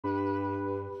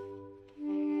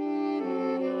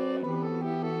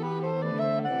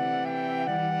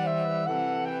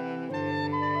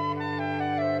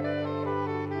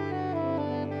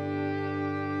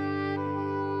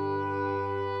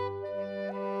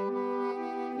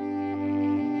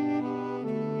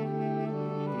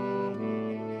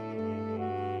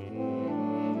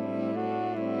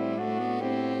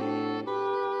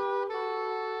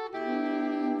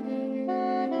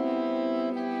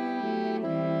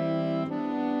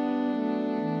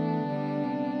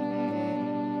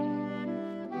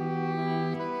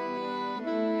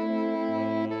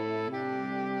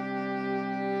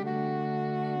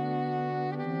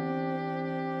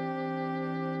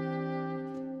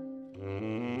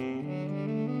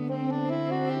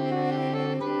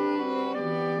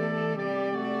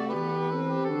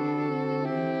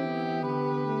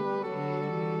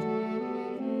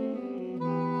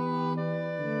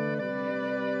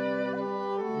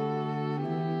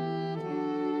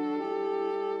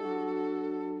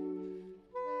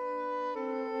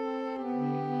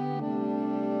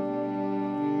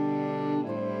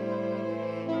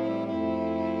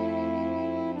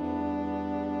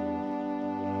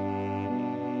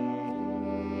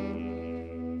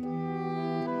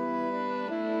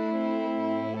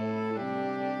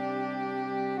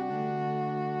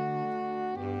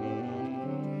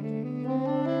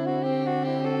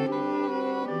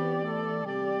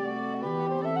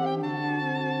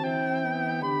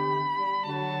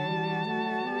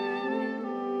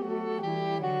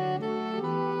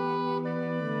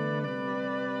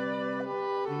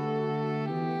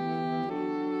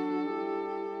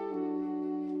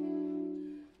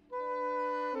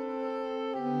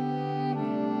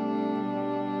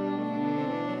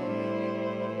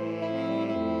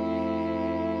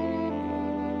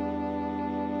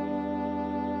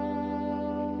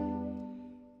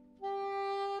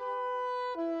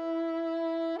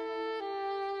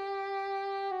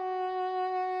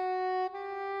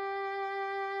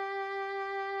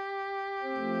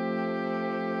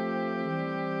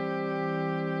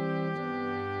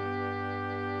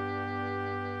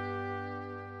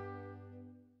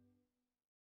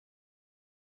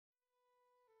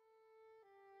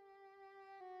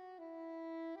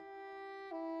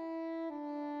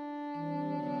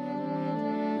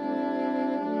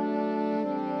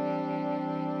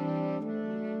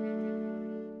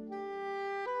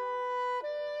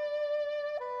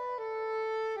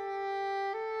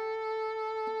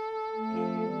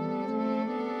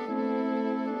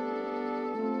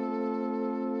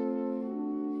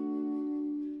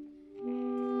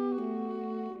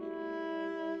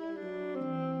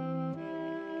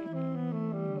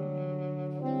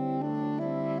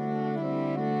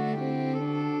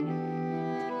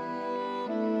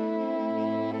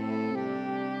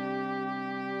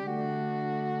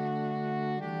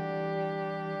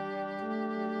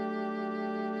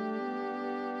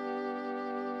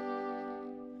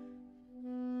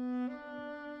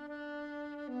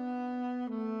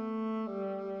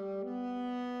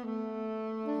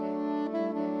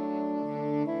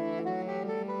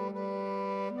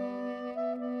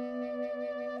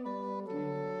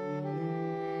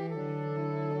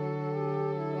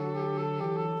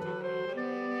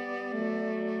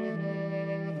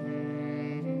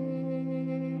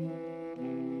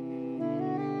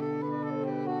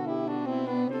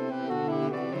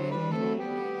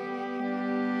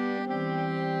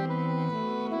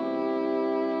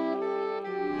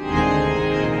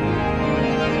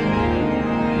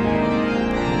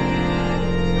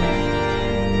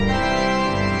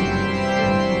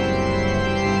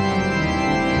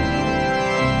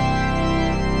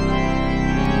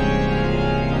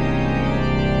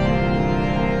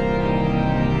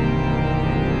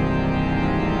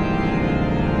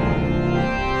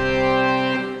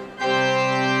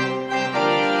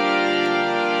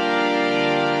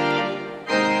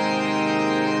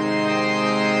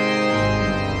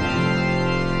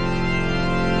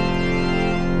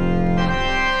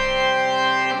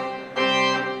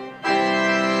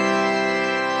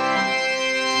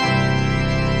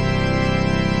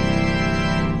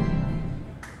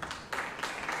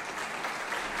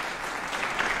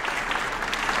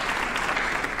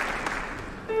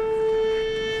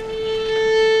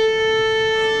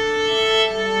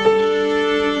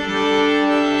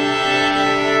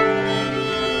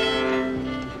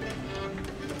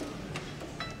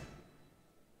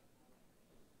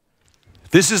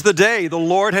This is the day the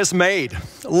Lord has made.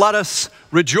 Let us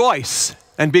rejoice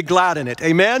and be glad in it.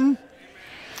 Amen?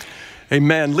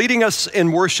 Amen. Leading us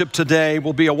in worship today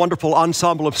will be a wonderful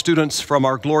ensemble of students from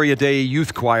our Gloria Dei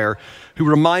youth choir who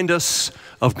remind us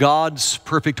of God's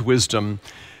perfect wisdom.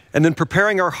 And then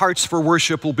preparing our hearts for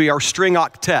worship will be our string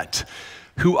octet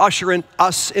who usher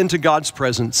us into God's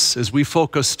presence as we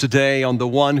focus today on the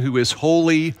one who is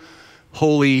holy,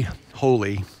 holy,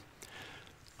 holy.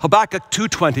 Habakkuk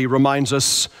 2:20 reminds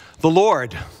us, the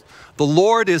Lord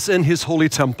is in his holy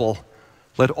temple.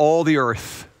 Let all the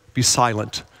earth be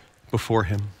silent before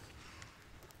him.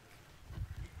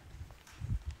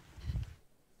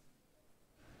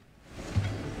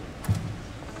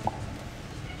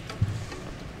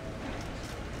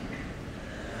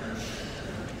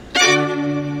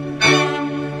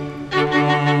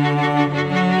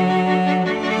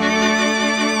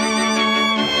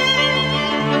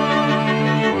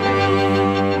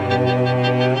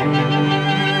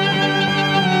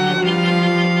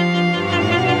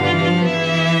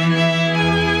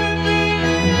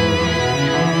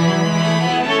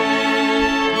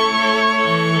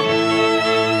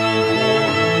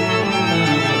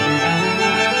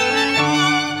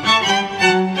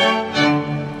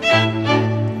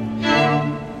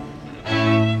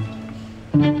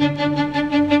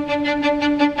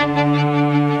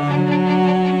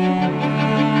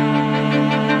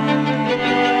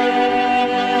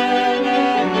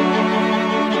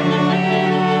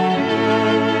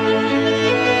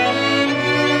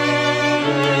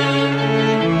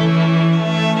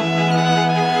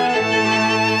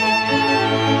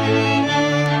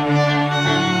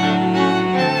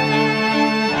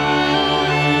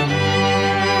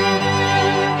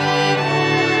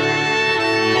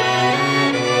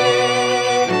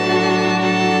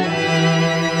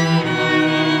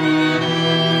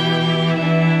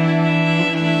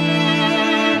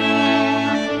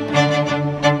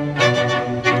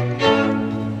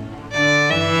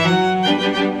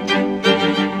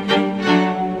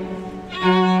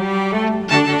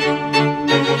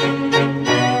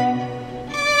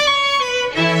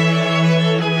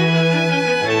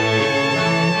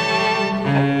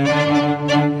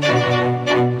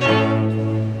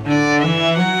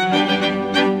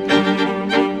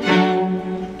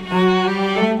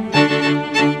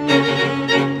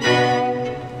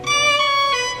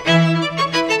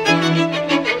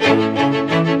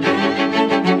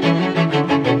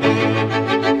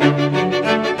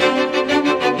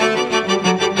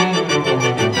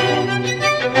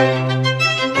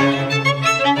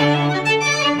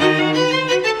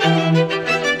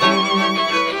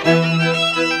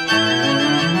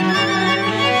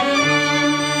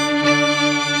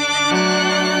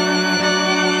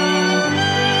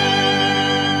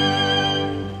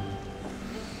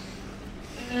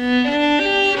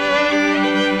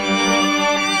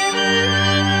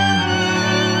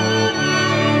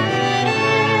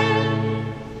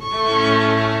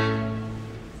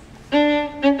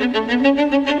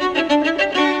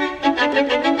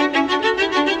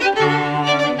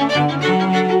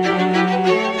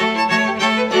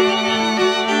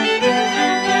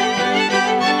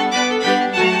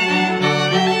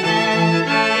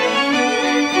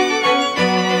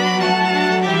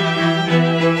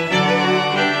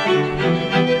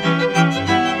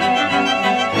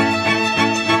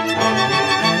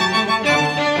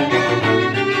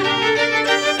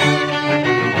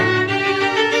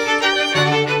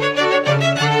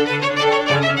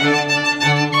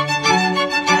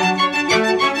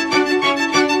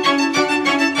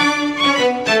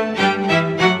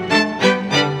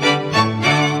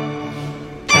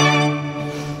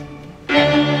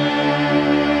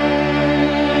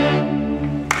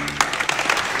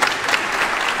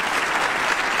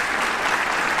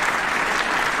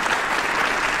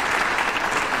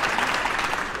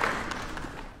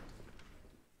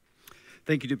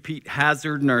 Thank you to Pete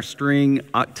Hazard and our string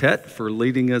octet for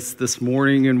leading us this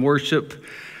morning in worship.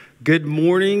 Good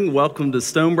morning. Welcome to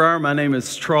Stonebriar. My name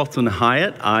is Charlton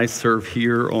Hyatt. I serve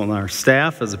here on our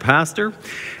staff as a pastor,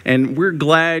 and we're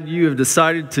glad you have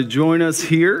decided to join us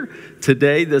here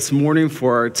today, this morning,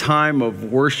 for our time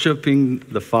of worshiping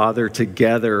the Father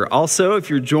together. Also, if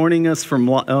you're joining us from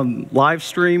live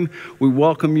stream, we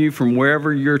welcome you from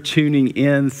wherever you're tuning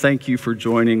in. Thank you for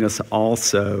joining us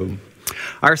also.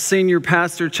 Our senior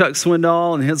pastor, Chuck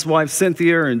Swindoll, and his wife,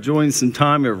 Cynthia, are enjoying some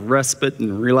time of respite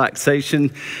and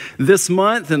relaxation this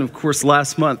month. And, of course,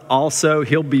 last month also.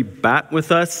 He'll be back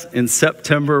with us in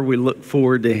September. We look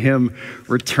forward to him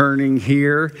returning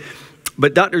here.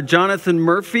 But Dr. Jonathan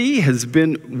Murphy has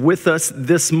been with us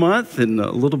this month and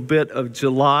a little bit of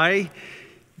July.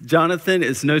 Jonathan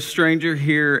is no stranger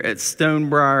here at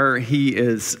Stonebriar. He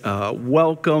is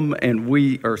welcome, and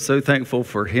we are so thankful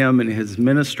for him and his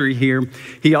ministry here.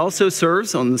 He also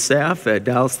serves on the staff at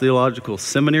Dallas Theological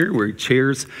Seminary, where he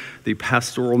chairs the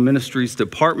Pastoral Ministries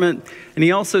Department, and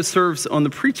he also serves on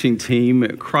the preaching team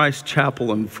at Christ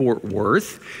Chapel in Fort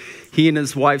Worth. He and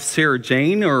his wife, Sarah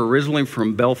Jane, are originally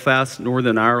from Belfast,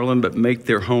 Northern Ireland, but make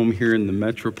their home here in the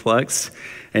Metroplex.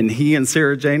 And he and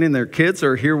Sarah Jane and their kids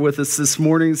are here with us this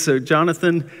morning. So,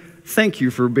 Jonathan, thank you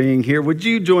for being here. Would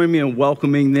you join me in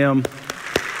welcoming them?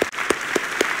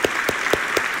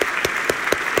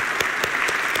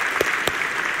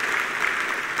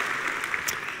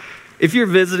 If you're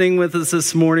visiting with us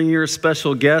this morning, you're a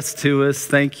special guest to us.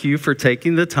 Thank you for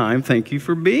taking the time. Thank you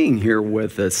for being here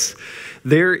with us.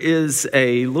 There is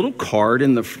a little card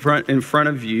in front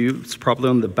of you. It's probably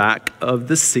on the back of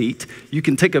the seat. You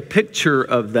can take a picture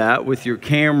of that with your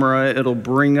camera. It'll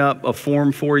bring up a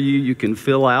form for you. You can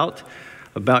fill out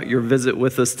about your visit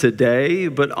with us today.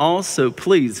 But also,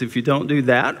 please, if you don't do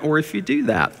that, or if you do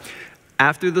that,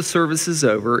 after the service is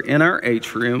over, in our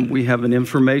atrium, we have an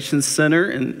information center,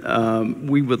 and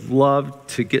we would love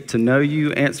to get to know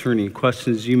you, answer any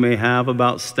questions you may have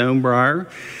about Stonebriar.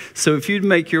 So if you'd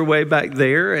make your way back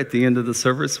there at the end of the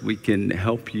service, we can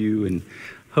help you and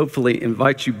hopefully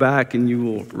invite you back, and you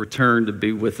will return to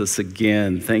be with us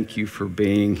again. Thank you for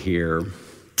being here.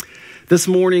 This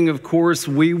morning, of course,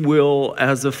 we will,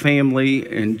 as a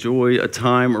family, enjoy a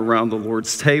time around the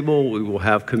Lord's table. We will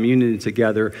have communion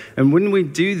together. And when we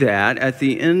do that, at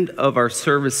the end of our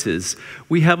services,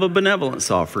 we have a benevolence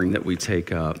offering that we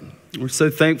take up. We're so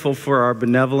thankful for our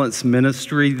benevolence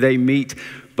ministry. They meet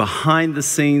behind the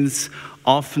scenes,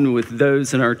 often with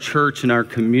those in our church and our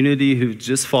community who've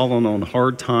just fallen on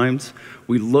hard times.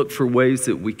 We look for ways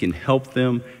that we can help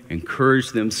them, encourage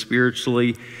them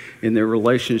spiritually in their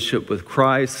relationship with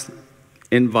Christ,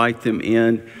 invite them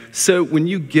in. So when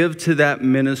you give to that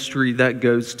ministry, that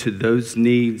goes to those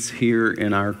needs here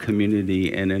in our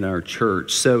community and in our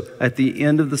church. So at the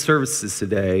end of the services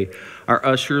today, our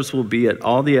ushers will be at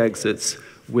all the exits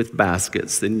with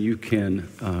baskets. Then you can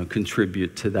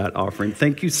contribute to that offering.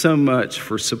 Thank you so much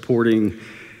for supporting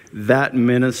that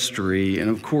ministry. And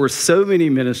of course, so many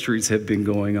ministries have been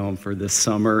going on for this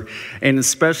summer, and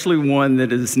especially one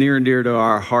that is near and dear to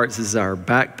our hearts is our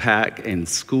backpack and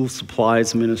school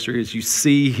supplies ministry. As you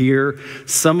see here,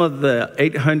 some of the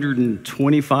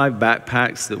 825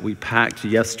 backpacks that we packed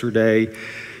yesterday,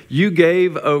 you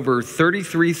gave over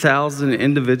 33,000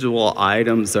 individual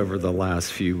items over the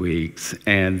last few weeks,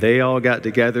 and they all got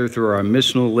together through our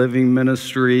missional living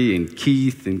ministry, and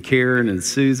Keith and Karen and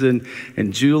Susan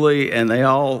and Julie, and they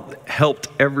all helped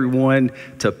everyone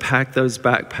to pack those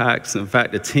backpacks. In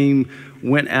fact, a team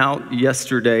went out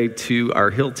yesterday to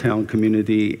our Hilltown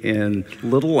community in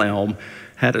Little Elm,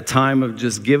 had a time of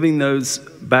just giving those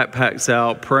backpacks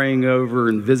out, praying over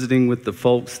and visiting with the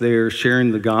folks there,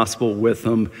 sharing the gospel with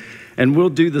them. And we'll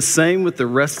do the same with the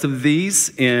rest of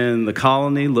these in the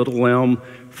Colony, Little Elm,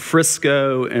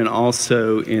 Frisco, and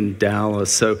also in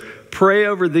Dallas. So pray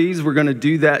over these. We're going to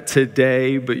do that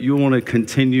today, but you want to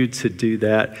continue to do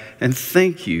that. And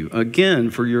thank you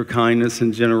again for your kindness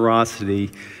and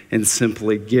generosity in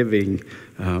simply giving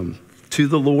to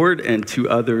the Lord and to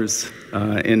others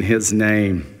in His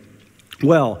name.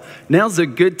 Well, now's a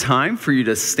good time for you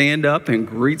to stand up and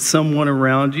greet someone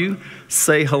around you,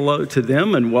 say hello to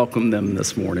them, and welcome them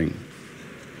this morning.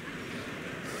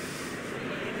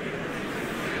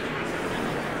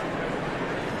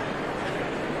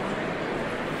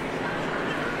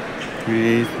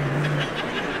 Great.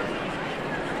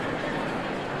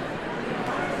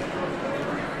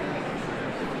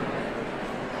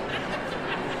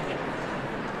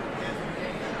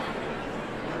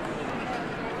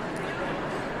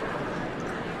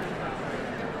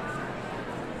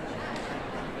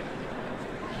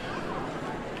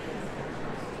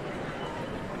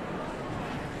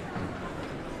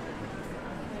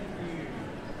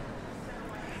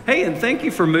 Hey, and thank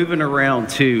you for moving around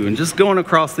too, and just going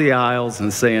across the aisles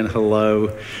and saying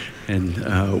hello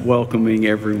and welcoming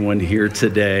everyone here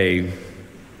today.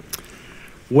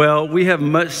 Well, we have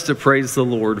much to praise the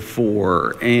Lord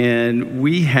for, and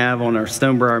we have on our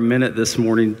Stonebriar Minute this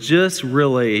morning just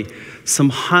really some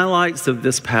highlights of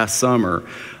this past summer.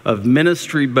 of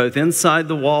ministry, both inside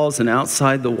the walls and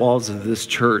outside the walls of this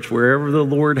church. Wherever the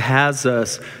Lord has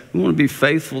us, we want to be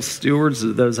faithful stewards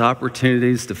of those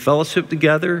opportunities to fellowship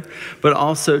together, but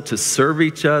also to serve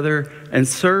each other and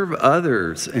serve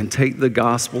others and take the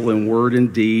gospel in word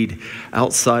and deed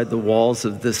outside the walls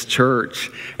of this church.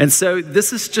 And so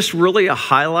this is just really a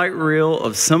highlight reel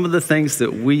of some of the things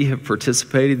that we have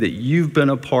participated, that you've been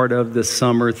a part of this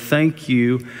summer. Thank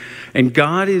you. And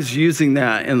God is using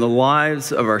that in the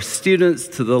lives of our students,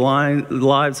 to the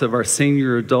lives of our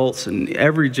senior adults and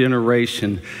every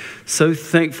generation. So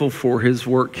thankful for his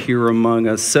work here among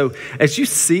us. So as you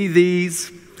see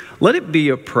these, let it be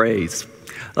a praise.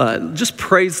 Just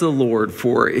praise the Lord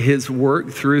for his work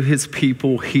through his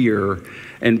people here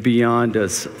and beyond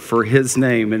us for his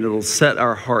name. And it'll set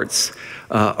our hearts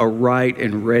aright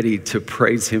and ready to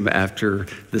praise him after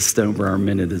the Stonebriar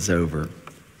Minute is over.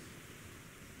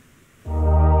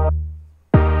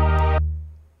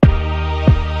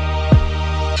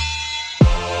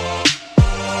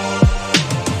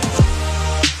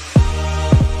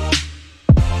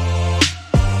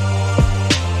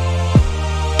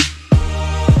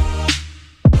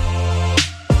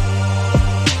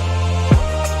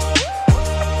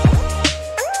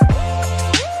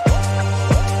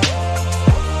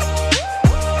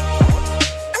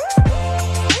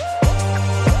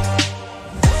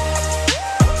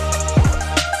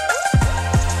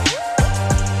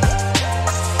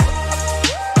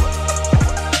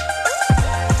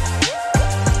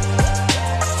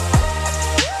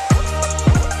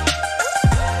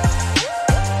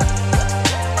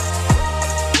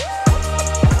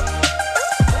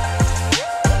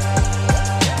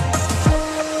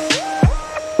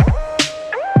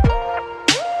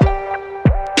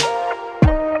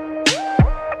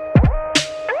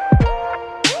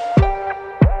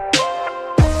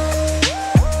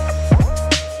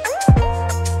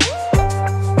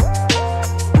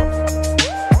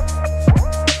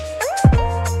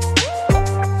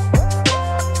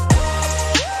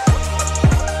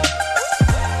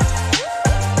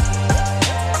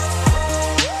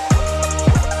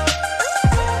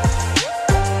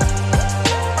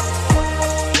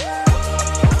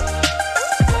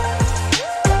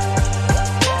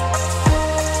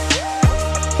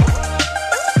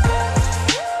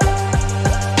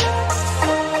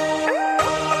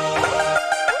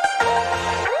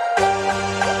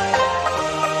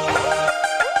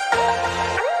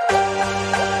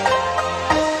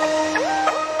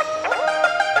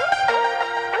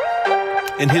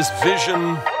 In his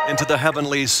vision into the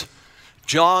heavenlies,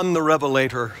 John the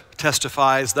Revelator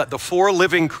testifies that the four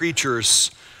living creatures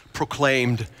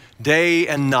proclaimed day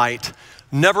and night,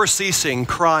 never ceasing,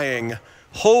 crying,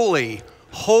 "Holy,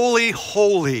 holy,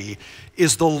 holy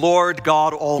is the Lord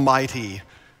God Almighty,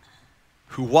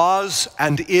 who was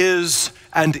and is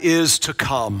to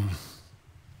come."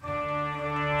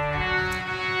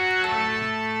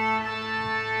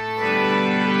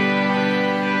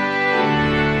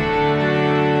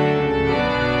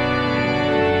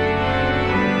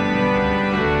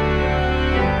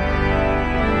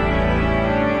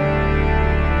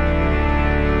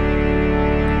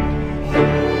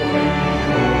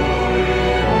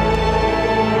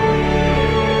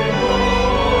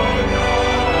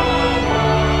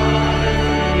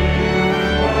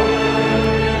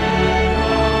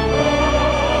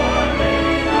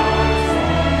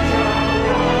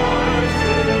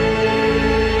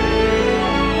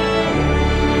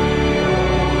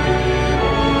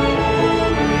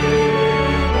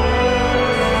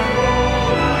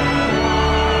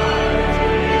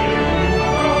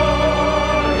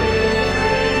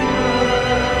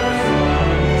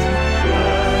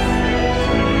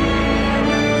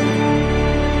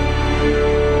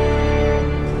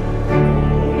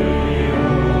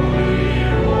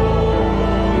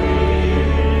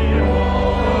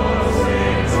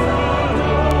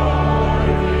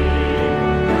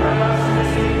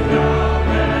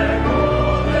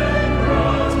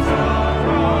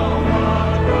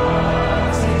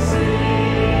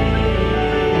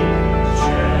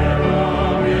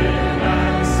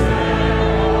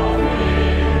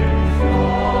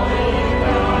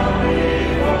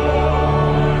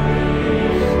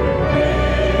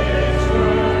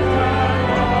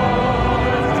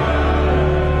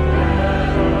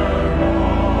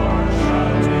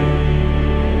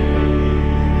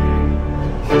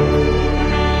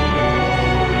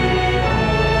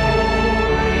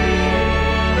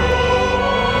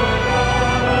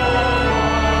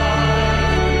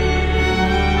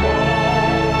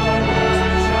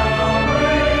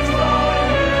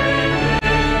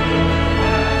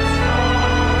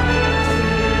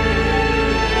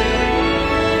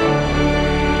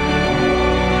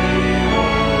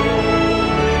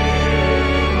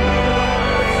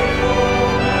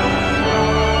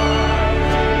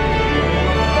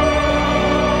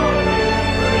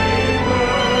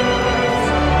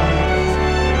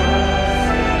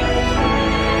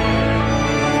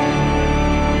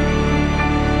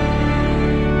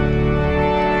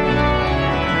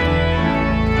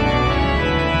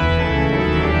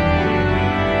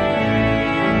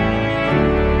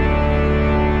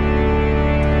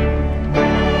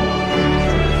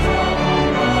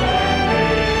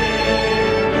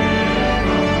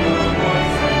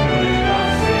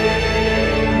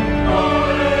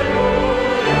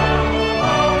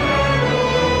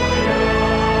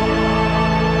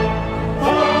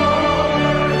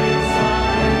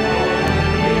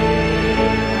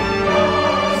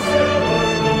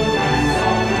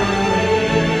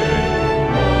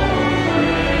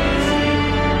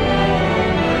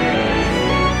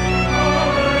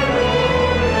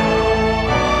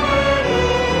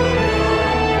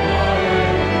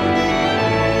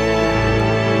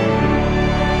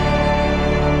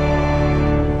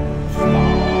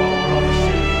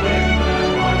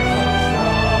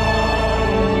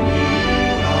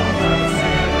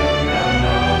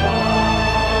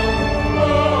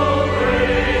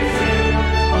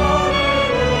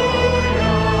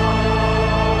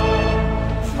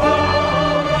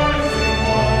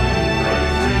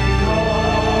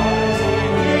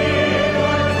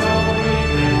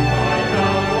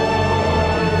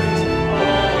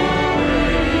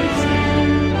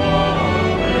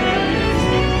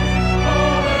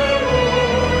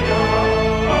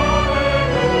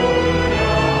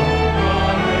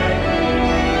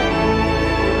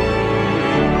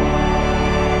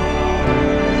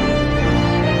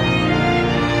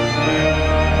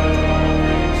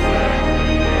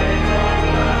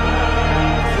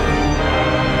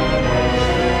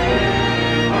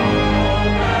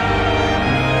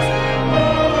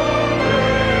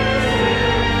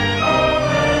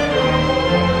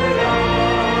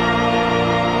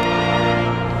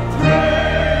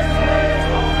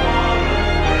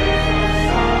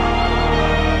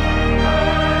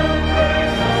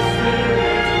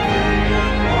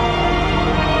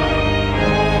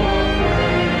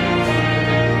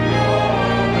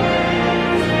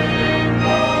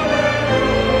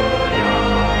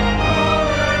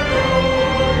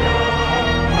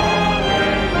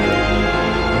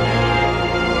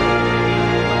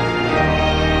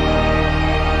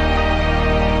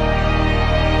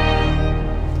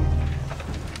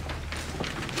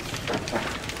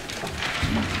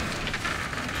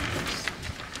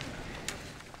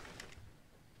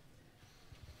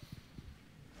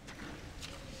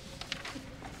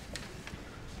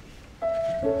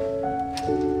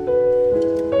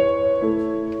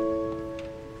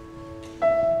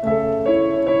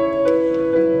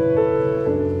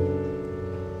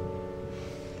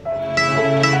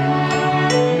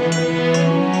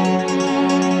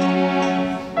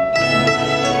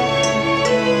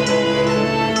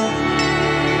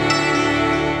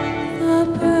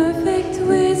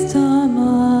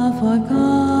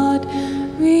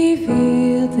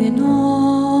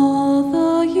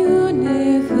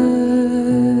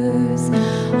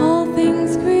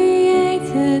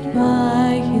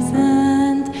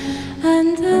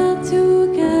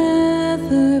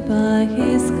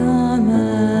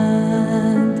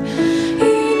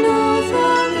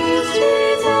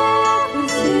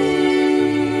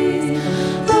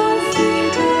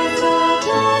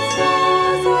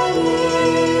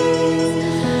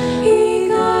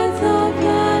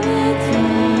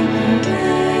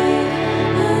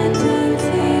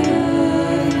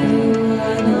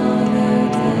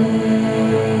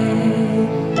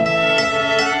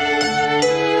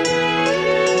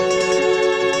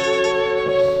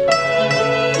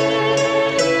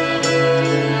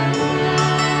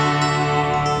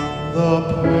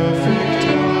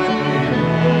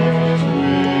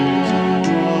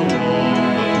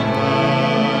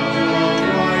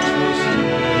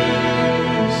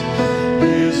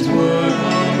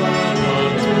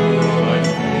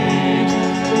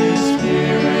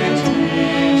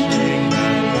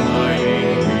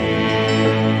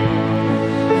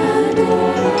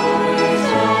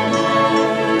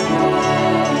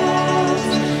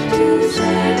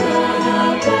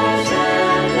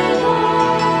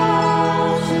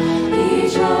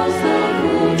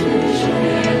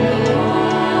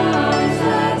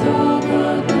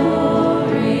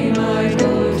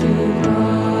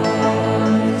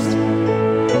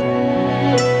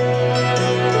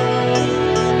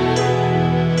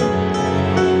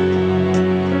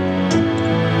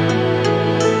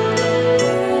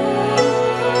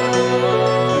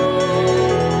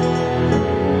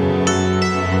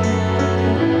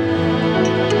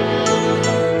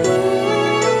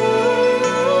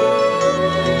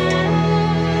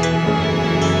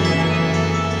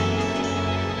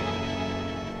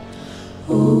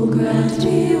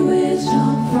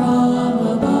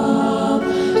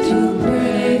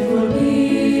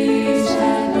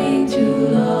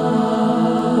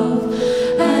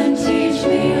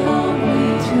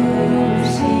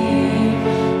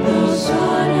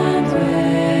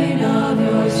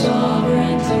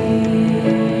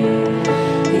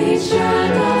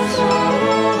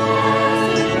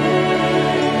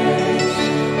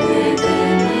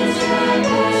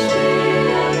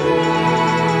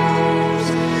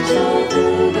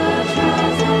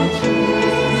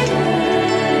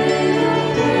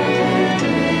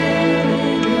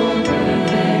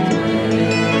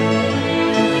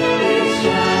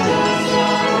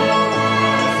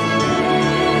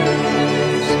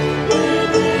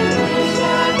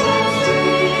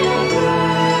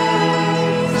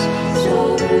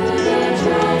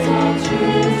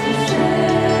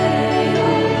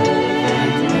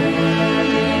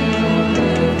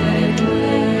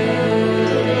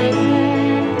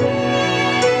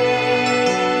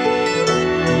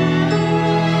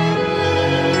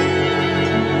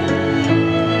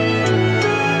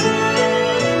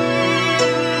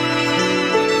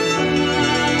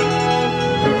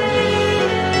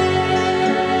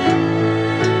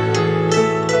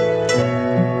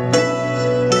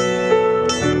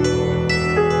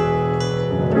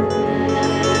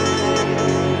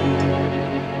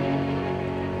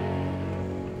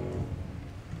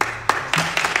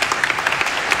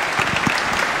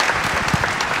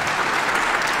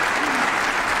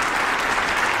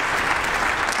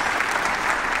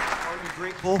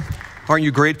 Aren't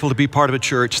you grateful to be part of a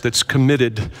church that's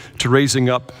committed to raising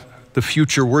up the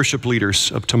future worship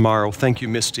leaders of tomorrow? Thank you,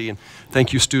 Misty, and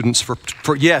thank you, students,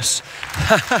 for yes.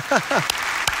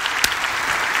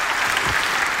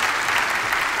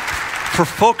 For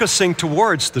focusing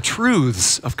towards the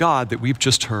truths of God that we've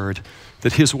just heard,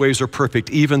 that His ways are perfect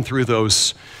even through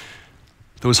those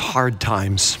hard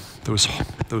times,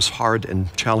 those hard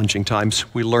and challenging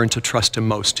times. We learn to trust Him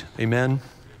most. Amen?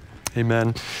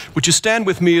 Amen. Would you stand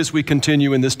with me as we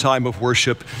continue in this time of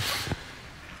worship?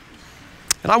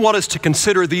 And I want us to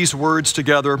consider these words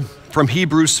together from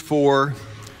Hebrews 4,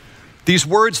 these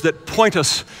words that point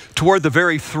us toward the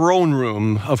very throne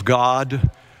room of God,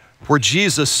 where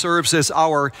Jesus serves as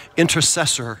our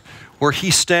intercessor, where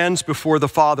He stands before the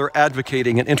Father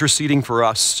advocating and interceding for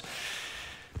us.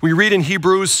 We read in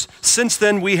Hebrews, "Since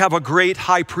then we have a great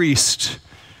high priest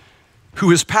who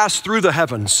has passed through the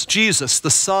heavens, Jesus, the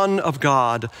Son of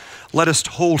God. Let us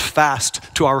hold fast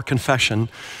to our confession.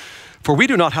 For we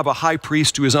do not have a high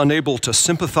priest who is unable to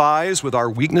sympathize with our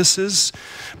weaknesses,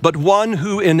 but one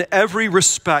who in every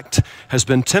respect has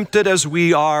been tempted as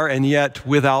we are, and yet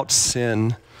without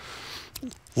sin.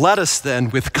 Let us then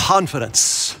with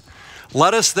confidence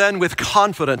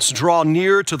draw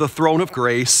near to the throne of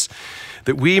grace,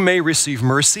 that we may receive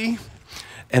mercy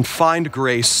and find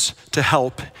grace to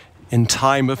help in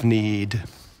time of need."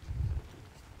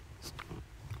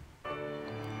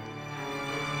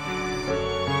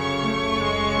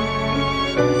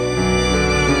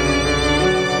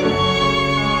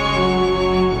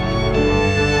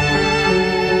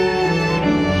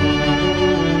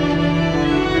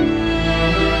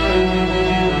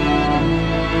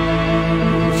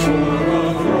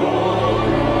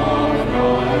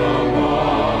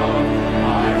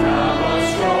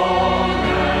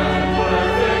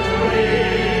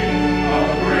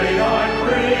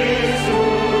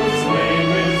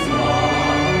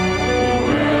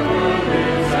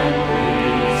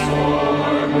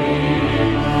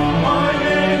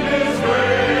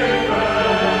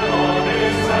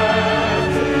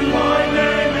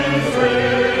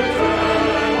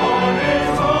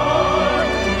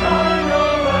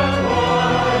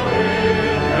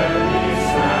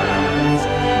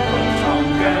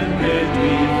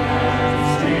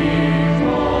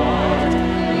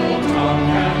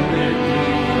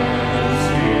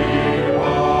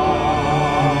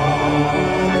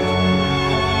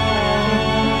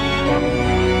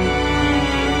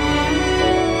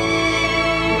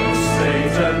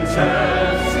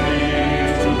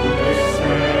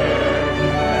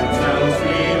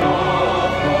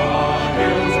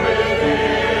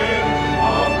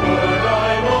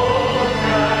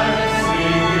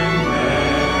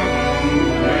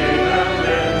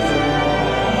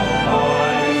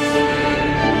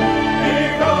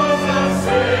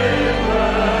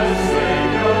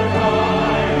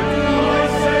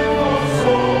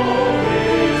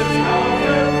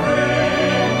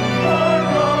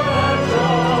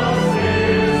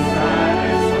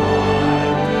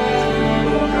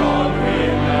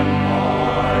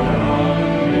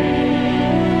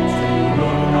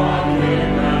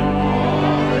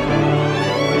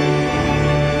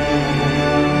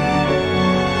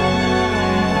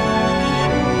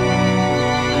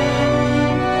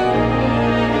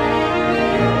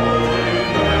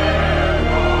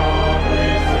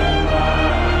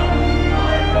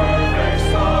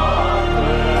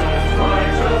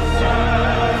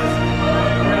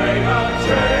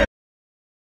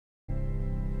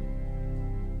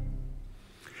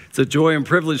 It's a joy and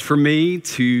privilege for me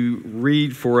to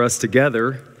read for us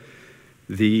together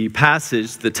the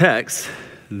passage, the text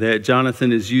that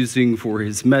Jonathan is using for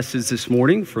his message this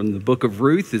morning from the book of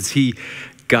Ruth, as he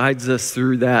guides us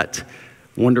through that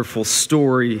wonderful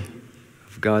story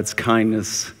of God's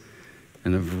kindness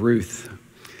and of Ruth.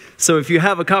 So if you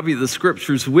have a copy of the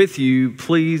scriptures with you,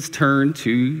 please turn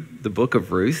to the book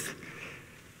of Ruth.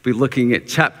 We'll be looking at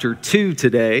chapter 2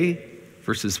 today,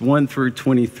 verses 1 through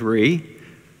 23.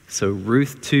 So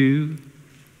Ruth 2,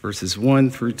 verses 1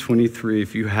 through 23.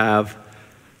 If you have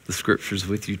the scriptures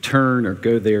with you, turn or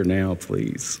go there now,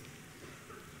 please.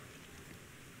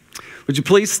 Would you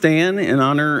please stand in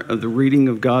honor of the reading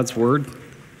of God's word?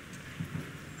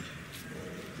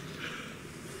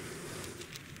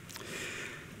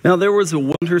 Now there was a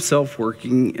woman herself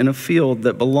working in a field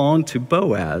that belonged to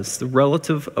Boaz, the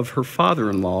relative of her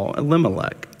father-in-law,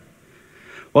 Elimelech.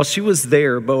 While she was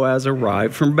there, Boaz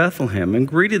arrived from Bethlehem and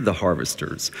greeted the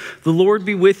harvesters. "The Lord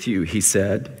be with you," he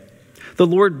said. "The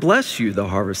Lord bless you," the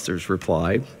harvesters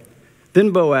replied.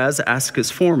 Then Boaz asked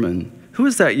his foreman, "Who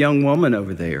is that young woman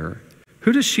over there?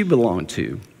 Who does she belong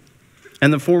to?"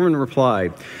 And the foreman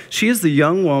replied, "She is the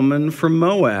young woman from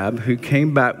Moab who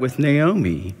came back with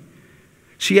Naomi.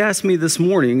 She asked me this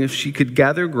morning if she could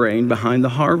gather grain behind the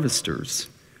harvesters.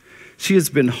 She has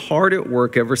been hard at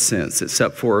work ever since,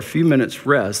 except for a few minutes'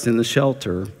 rest in the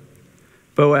shelter."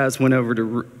 Boaz went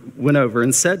over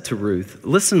and said to Ruth,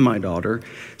 "Listen, my daughter,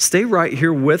 stay right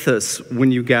here with us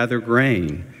when you gather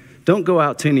grain. Don't go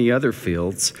out to any other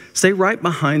fields. Stay right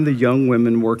behind the young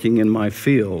women working in my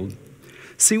field.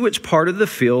 See which part of the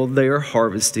field they are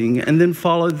harvesting, and then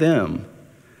follow them.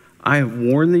 I have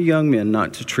warned the young men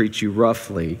not to treat you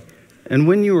roughly. And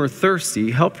when you are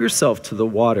thirsty, help yourself to the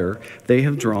water they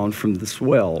have drawn from this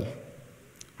well."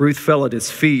 Ruth fell at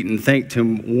his feet and thanked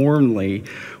him warmly.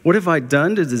 "What have I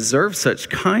done to deserve such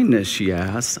kindness?" she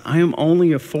asked. "I am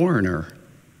only a foreigner."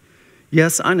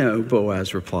 "Yes, I know,"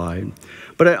 Boaz replied,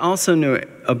 "but I also know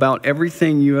about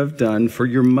everything you have done for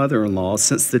your mother-in-law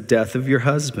since the death of your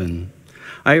husband.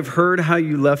 I have heard how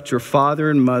you left your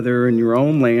father and mother and your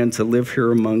own land to live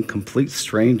here among complete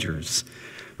strangers.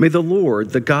 May the Lord,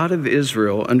 the God of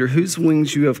Israel, under whose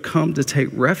wings you have come to take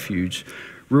refuge,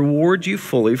 reward you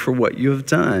fully for what you have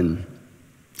done."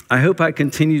 "I hope I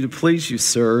continue to please you,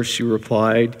 sir," she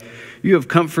replied. "You have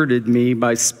comforted me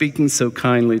by speaking so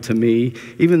kindly to me,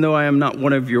 even though I am not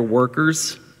one of your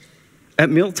workers." At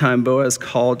mealtime, Boaz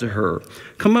called to her,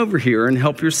 "Come over here and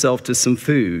help yourself to some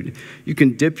food. You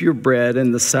can dip your bread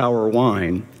in the sour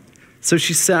wine." So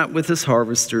she sat with his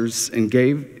harvesters, and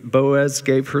Boaz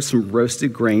gave her some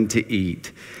roasted grain to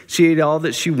eat. She ate all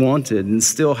that she wanted and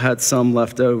still had some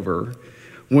left over.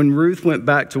 When Ruth went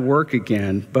back to work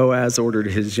again, Boaz ordered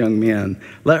his young men,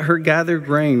 "Let her gather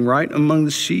grain right among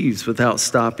the sheaves without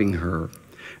stopping her,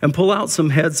 and pull out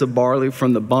some heads of barley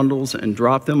from the bundles and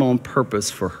drop them on purpose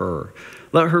for her.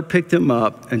 Let her pick them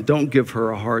up and don't give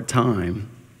her a hard time."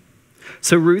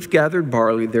 So Ruth gathered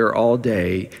barley there all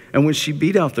day, and when she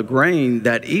beat out the grain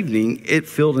that evening, it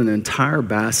filled an entire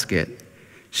basket.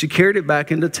 She carried it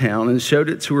back into town and showed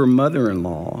it to her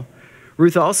mother-in-law.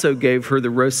 Ruth also gave her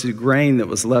the roasted grain that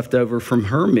was left over from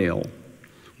her meal.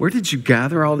 "Where did you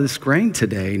gather all this grain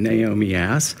today?" Naomi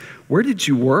asked. "Where did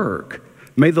you work?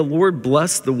 May the Lord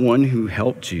bless the one who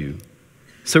helped you."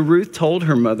 So Ruth told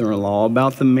her mother-in-law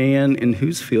about the man in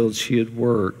whose field she had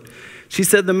worked. She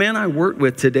said, "The man I worked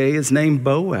with today is named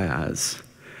Boaz."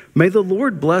 "May the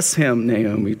Lord bless him,"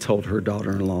 Naomi told her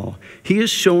daughter-in-law. "He is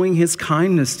showing his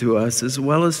kindness to us as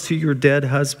well as to your dead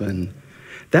husband.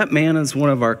 That man is one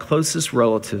of our closest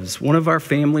relatives, one of our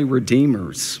family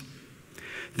redeemers."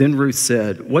 Then Ruth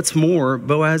said, "What's more,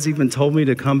 Boaz even told me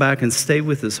to come back and stay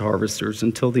with his harvesters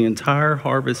until the entire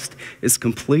harvest is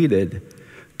completed."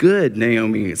 "Good,"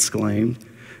 Naomi exclaimed.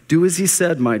 "Do as he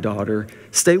said, my daughter.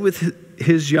 Stay with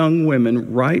his young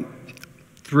women right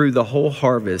through the whole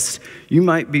harvest. You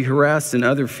might be harassed in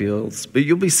other fields, but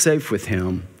you'll be safe with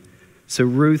him." So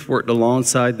Ruth worked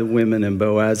alongside the women in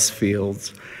Boaz's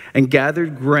fields and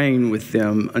gathered grain with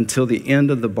them until the end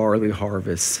of the barley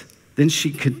harvest. Then she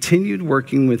continued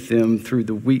working with them through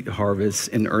the wheat harvest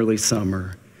in early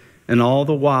summer. And all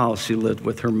the while she lived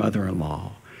with her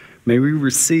mother-in-law. May we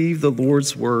receive the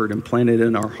Lord's word and plant it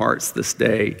in our hearts this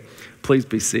day. Please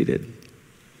be seated.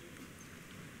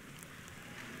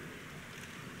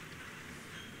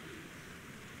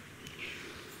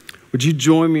 Would you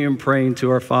join me in praying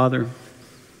to our Father?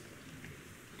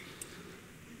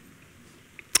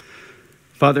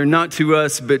 Father, not to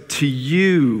us, but to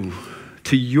you,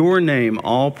 to your name,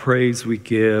 all praise we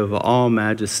give, all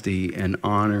majesty and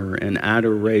honor and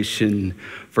adoration,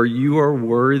 for you are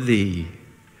worthy.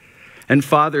 And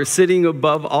Father, sitting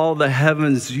above all the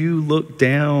heavens, you look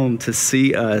down to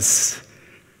see us,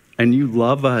 and you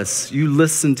love us. You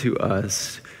listen to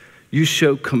us. You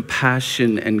show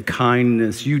compassion and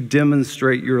kindness. You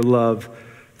demonstrate your love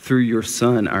through your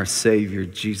Son, our Savior,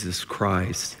 Jesus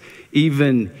Christ.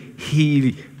 Even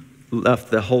he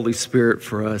left the Holy Spirit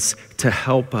for us to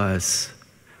help us.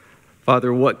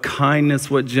 Father, what kindness,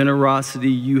 what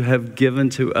generosity you have given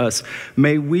to us.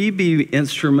 May we be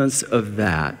instruments of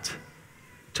that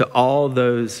to all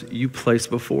those you place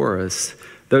before us,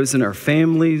 those in our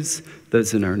families,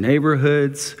 those in our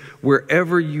neighborhoods,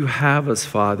 wherever you have us,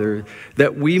 Father,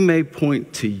 that we may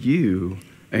point to you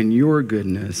and your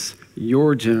goodness,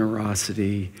 your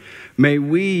generosity. May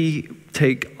we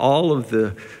take all of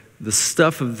the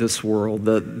stuff of this world,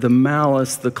 the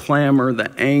malice, the clamor,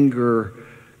 the anger,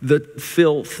 the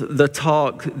filth, the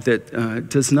talk that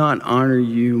does not honor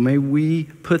you. May we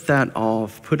put that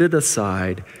off, put it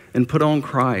aside, and put on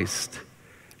Christ.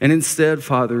 And instead,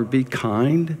 Father, be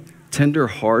kind,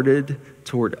 tender-hearted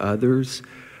toward others,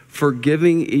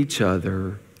 forgiving each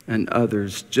other, and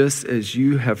others, just as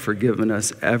you have forgiven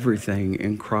us everything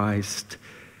in Christ.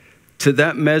 To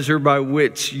that measure by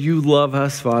which you love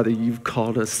us, Father, you've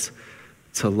called us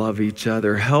to love each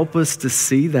other. Help us to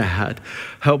see that.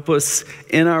 Help us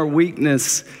in our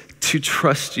weakness to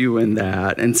trust you in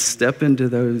that and step into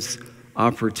those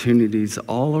opportunities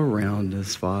all around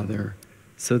us, Father,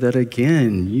 so that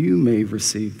again, you may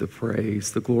receive the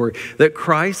praise, the glory, that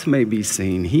Christ may be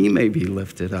seen, he may be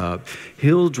lifted up.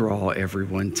 He'll draw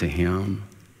everyone to him.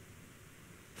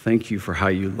 Thank you for how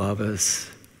you love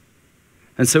us.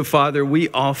 And so, Father, we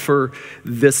offer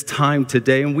this time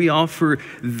today, and we offer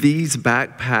these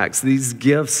backpacks, these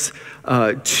gifts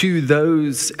to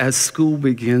those as school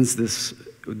begins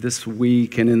this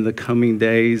week and in the coming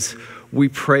days. We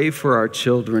pray for our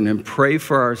children and pray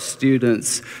for our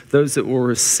students, those that will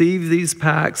receive these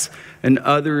packs, and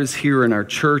others here in our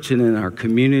church and in our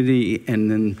community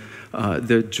and in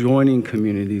the adjoining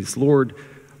communities. Lord,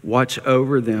 watch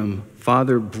over them.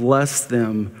 Father, bless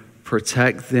them,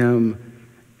 protect them,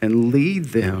 and lead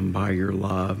them by your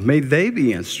love. May they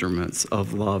be instruments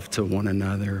of love to one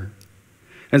another.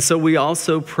 And so we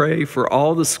also pray for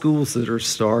all the schools that are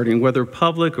starting, whether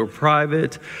public or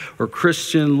private or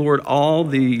Christian, Lord, all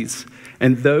these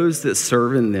and those that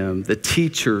serve in them, the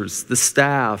teachers, the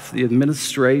staff, the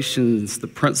administrations, the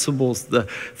principals, the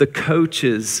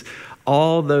coaches,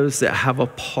 all those that have a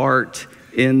part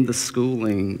in the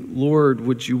schooling. Lord,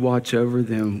 would you watch over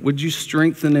them? Would you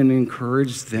strengthen and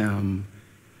encourage them?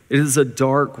 It is a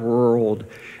dark world.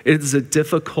 It is a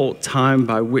difficult time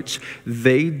by which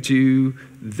they do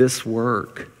this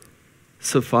work.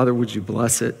 So, Father, would you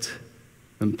bless it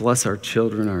and bless our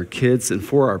children, our kids, and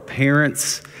for our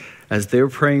parents as they're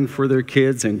praying for their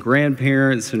kids and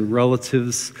grandparents and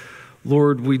relatives.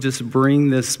 Lord, we just bring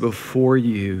this before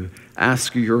you,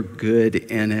 ask your good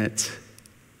in it.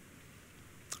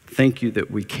 Thank you that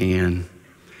we can.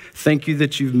 Thank you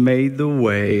that you've made the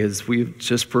way, as we've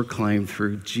just proclaimed,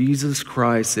 through Jesus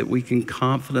Christ, that we can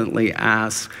confidently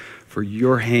ask for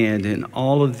your hand in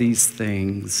all of these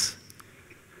things.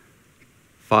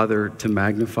 Father, to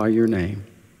magnify your name,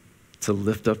 to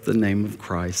lift up the name of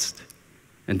Christ,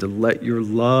 and to let your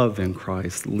love in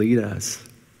Christ lead us,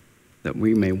 that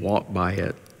we may walk by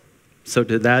it. So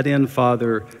to that end,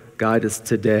 Father, guide us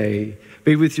today.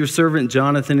 Be with your servant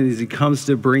Jonathan as he comes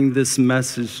to bring this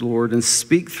message, Lord, and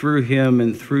speak through him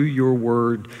and through your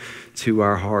word to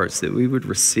our hearts, that we would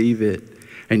receive it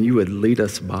and you would lead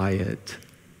us by it.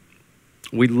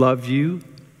 We love you.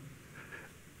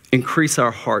 Increase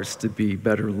our hearts to be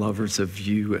better lovers of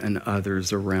you and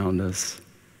others around us.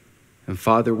 And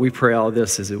Father, we pray all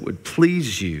this as it would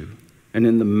please you, and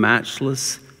in the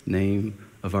matchless name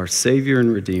of our Savior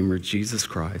and Redeemer, Jesus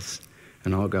Christ.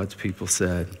 And all God's people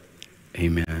said,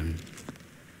 amen.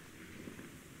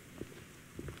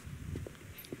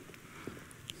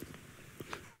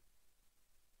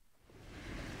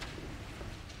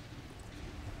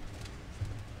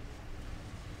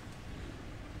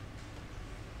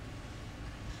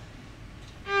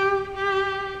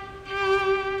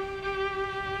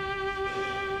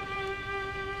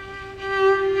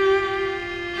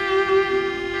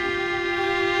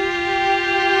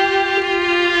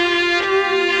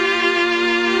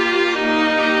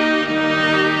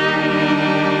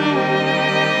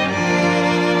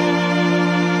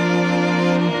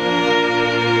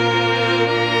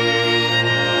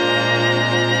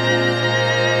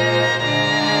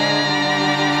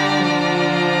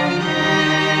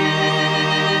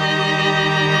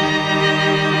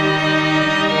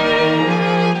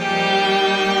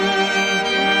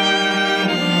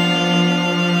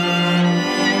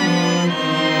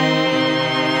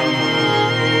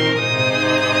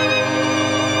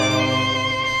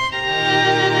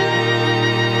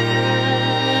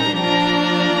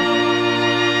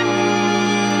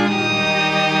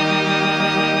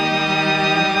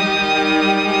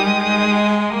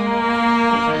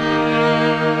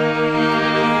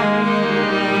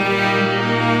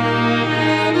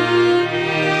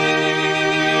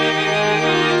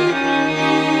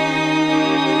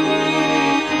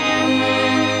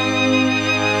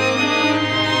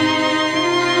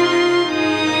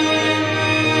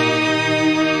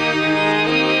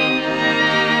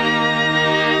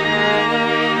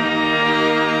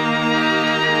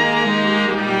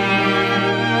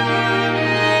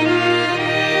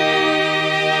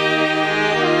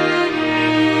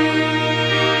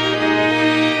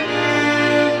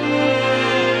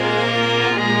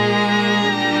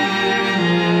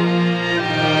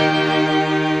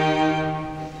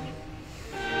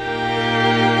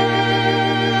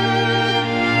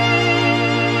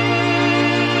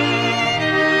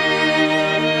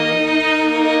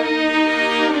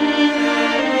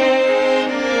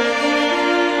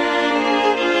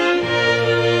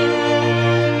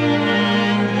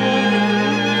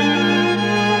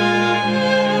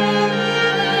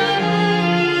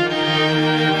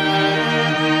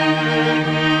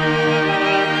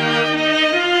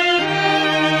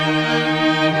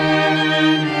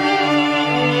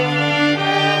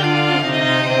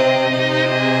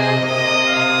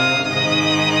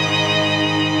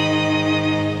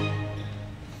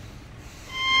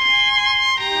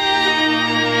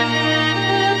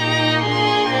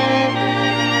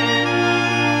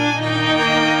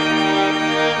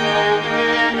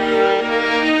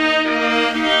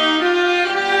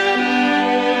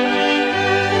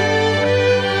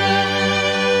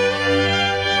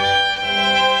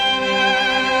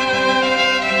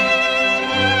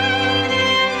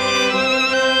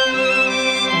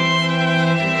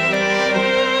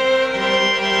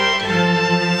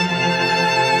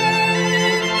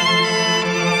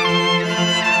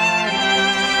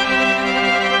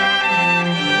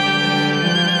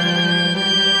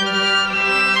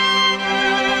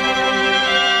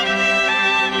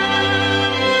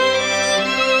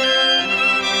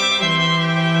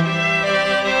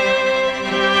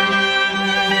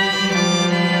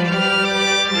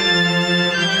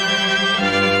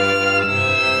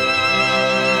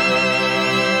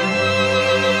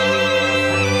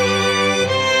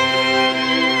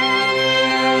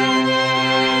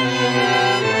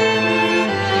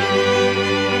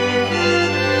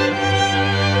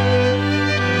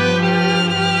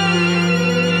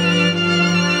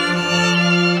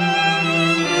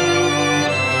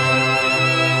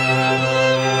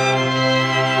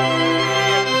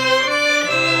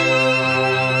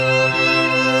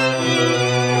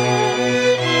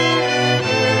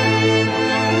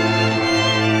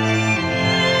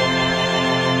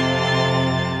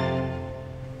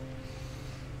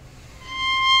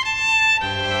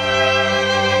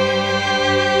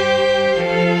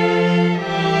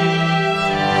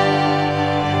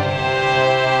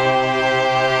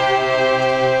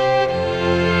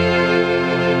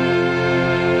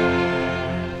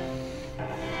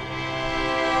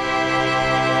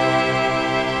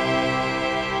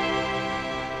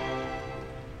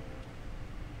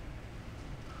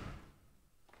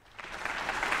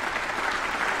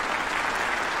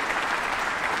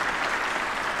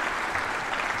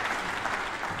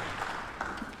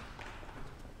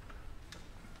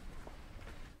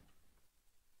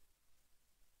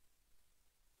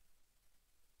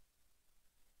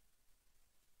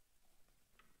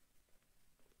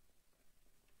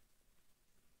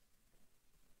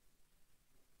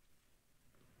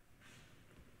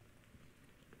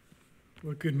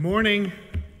 Well, good morning.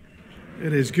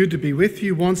 It is good to be with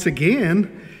you once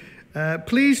again.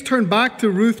 Please turn back to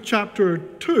Ruth chapter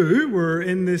 2. We're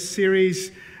in this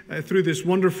series through this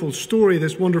wonderful story,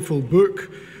 this wonderful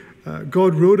book.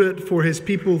 God wrote it for his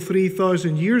people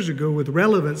 3,000 years ago with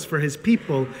relevance for his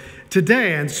people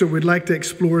today. And so we'd like to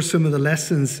explore some of the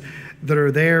lessons that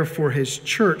are there for his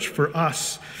church, for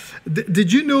us.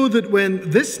 Did you know that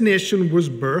when this nation was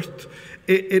birthed,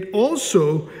 it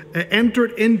also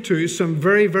entered into some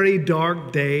very, very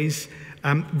dark days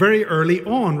very early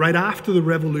on, right after the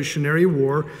Revolutionary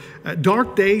War.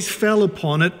 Dark days fell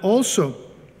upon it also.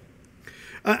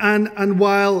 And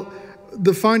while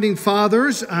the founding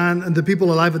fathers and the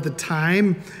people alive at the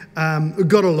time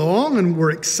got along and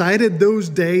were excited, those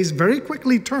days very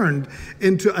quickly turned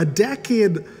into a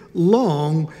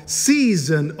decade-long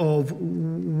season of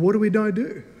what do we now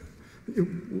do?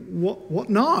 What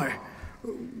now?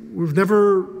 We've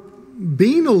never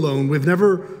been alone. We've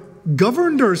never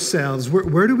governed ourselves.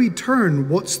 Where do we turn?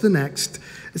 What's the next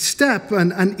step?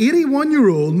 And an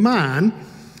 81-year-old man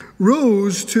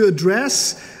rose to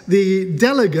address the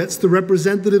delegates, the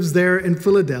representatives there in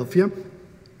Philadelphia,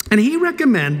 and he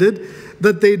recommended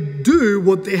that they do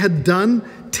what they had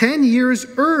done 10 years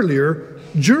earlier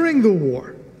during the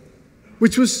war,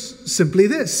 which was simply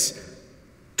this: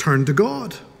 turn to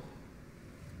God.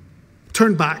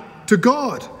 Turn back to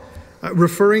God.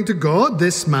 Referring to God,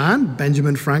 this man,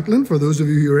 Benjamin Franklin, for those of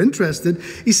you who are interested,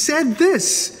 he said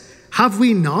this: have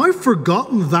we now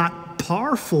forgotten that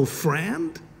powerful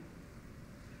friend?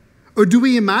 Or do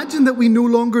we imagine that we no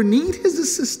longer need his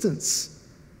assistance?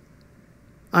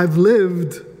 I've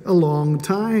lived a long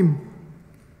time,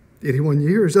 81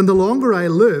 years, and the longer I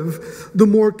live, the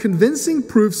more convincing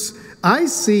proofs I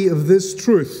see of this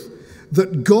truth,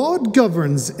 that God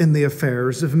governs in the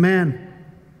affairs of men.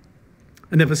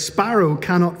 And if a sparrow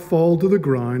cannot fall to the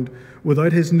ground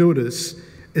without his notice,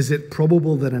 is it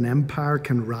probable that an empire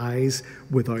can rise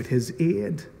without his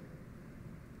aid?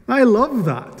 I love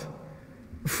that.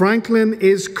 Franklin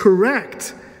is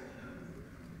correct.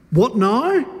 What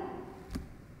now?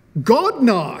 God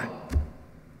now.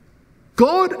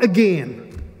 God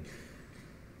again.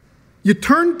 You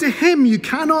turn to him. You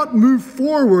cannot move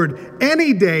forward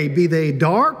any day, be they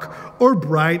dark or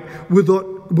bright,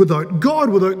 without God,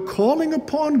 without calling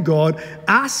upon God,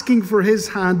 asking for his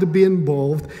hand to be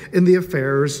involved in the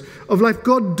affairs of life.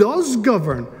 God does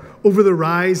govern over the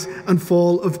rise and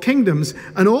fall of kingdoms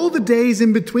and all the days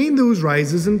in between those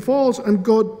rises and falls. And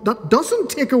God, that doesn't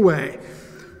take away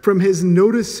from his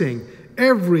noticing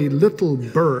every little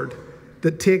bird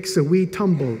that takes a wee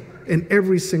tumble in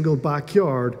every single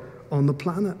backyard on the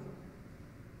planet.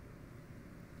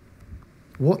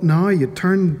 What now? You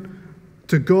turn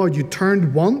to God. You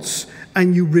turned once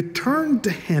and you return to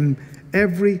him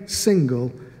every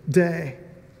single day.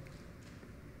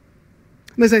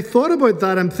 And as I thought about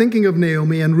that, I'm thinking of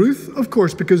Naomi and Ruth, of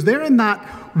course, because they're in that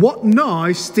what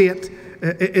now state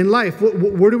in life.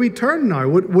 Where do we turn now?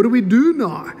 What do we do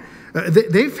now?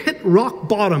 They've hit rock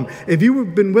bottom. If you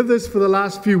have been with us for the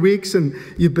last few weeks and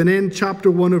you've been in chapter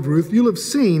 1 of Ruth, you'll have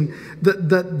seen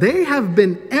that they have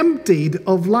been emptied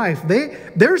of life.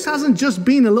 Theirs hasn't just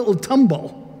been a little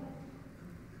tumble.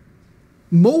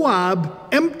 Moab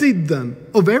emptied them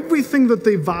of everything that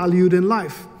they valued in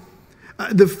life.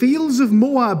 The fields of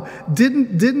Moab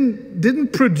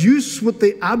didn't produce what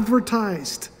they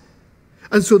advertised.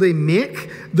 And so they make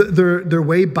their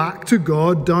way back to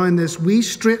God down this wee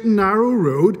straight and narrow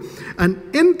road and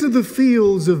into the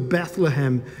fields of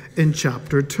Bethlehem in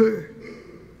chapter 2.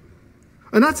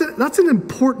 And that's an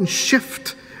important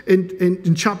shift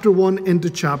in chapter 1 into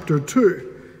chapter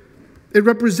 2. It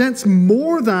represents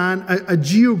more than a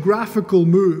geographical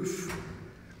move.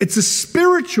 It's a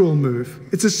spiritual move.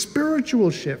 It's a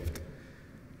spiritual shift.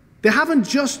 They haven't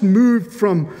just moved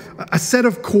from a set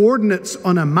of coordinates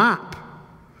on a map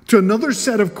to another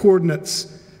set of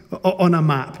coordinates on a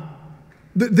map.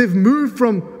 They've moved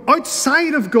from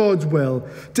outside of God's will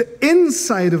to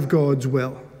inside of God's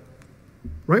will,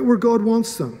 right where God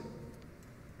wants them.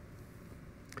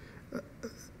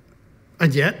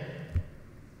 And yet,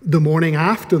 the morning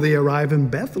after they arrive in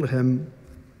Bethlehem,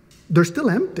 they're still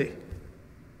empty.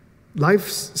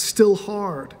 Life's still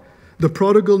hard. The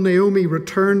prodigal Naomi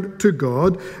returned to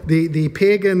God. The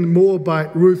pagan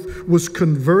Moabite Ruth was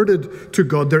converted to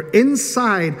God. They're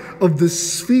inside of the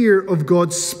sphere of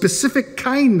God's specific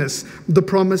kindness, the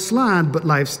promised land, but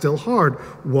life's still hard.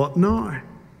 What now?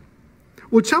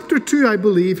 Well, chapter 2, I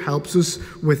believe, helps us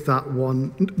with that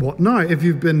one. What now? If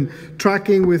you've been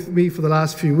tracking with me for the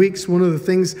last few weeks, one of the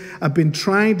things I've been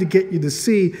trying to get you to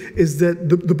see is that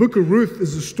the book of Ruth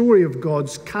is a story of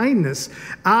God's kindness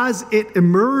as it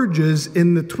emerges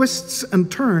in the twists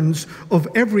and turns of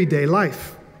everyday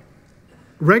life.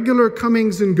 Regular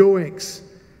comings and goings.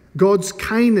 God's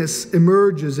kindness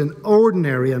emerges in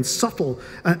ordinary and subtle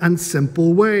and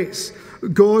simple ways.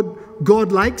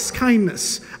 God likes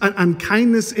kindness, and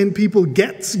kindness in people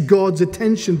gets God's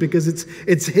attention because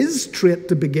it's his trait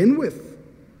to begin with.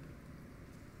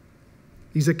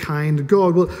 He's a kind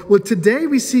God. Well, today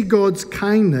we see God's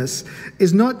kindness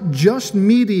is not just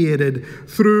mediated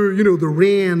through, the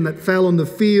rain that fell on the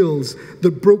fields,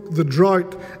 that broke the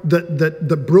drought,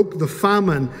 that broke the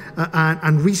famine,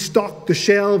 and restocked the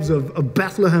shelves of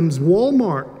Bethlehem's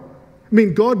Walmart. I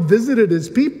mean, God visited his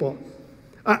people.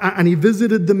 And he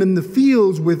visited them in the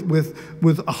fields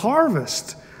with a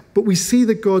harvest. But we see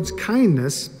that God's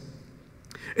kindness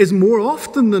is more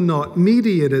often than not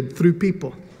mediated through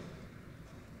people.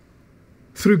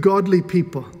 Through godly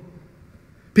people.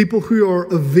 People who are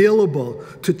available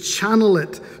to channel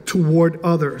it toward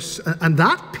others. And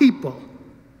that people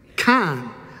can,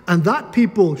 and that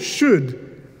people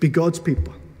should be God's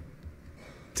people.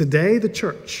 Today, the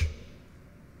church.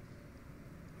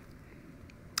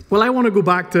 Well, I want to go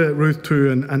back to Ruth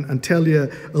 2 and tell you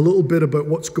a little bit about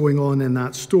what's going on in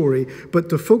that story, but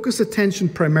to focus attention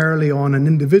primarily on an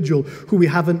individual who we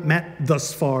haven't met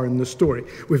thus far in the story.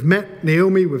 We've met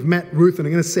Naomi, we've met Ruth, and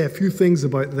I'm going to say a few things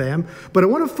about them, but I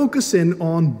want to focus in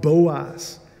on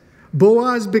Boaz.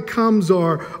 Boaz becomes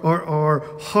our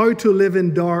how to live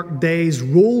in dark days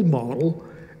role model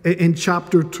in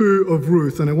chapter 2 of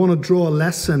Ruth, and I want to draw a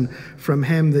lesson from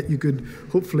him that you could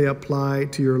hopefully apply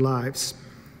to your lives.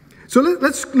 So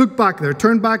let's look back there.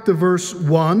 Turn back to verse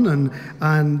 1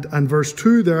 and verse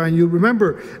 2 there. And you'll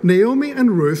remember Naomi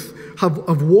and Ruth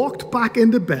have walked back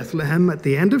into Bethlehem at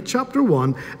the end of chapter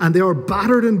 1, and they are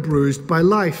battered and bruised by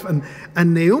life.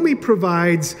 And Naomi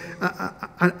provides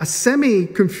a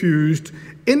semi-confused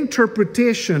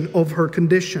interpretation of her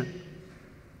condition.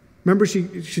 Remember,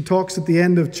 she talks at the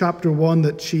end of chapter 1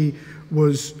 that she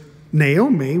was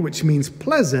Naomi, which means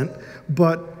pleasant,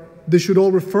 but they should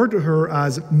all refer to her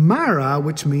as Mara,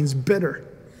 which means bitter.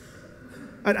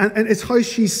 And it's how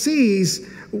she sees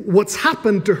what's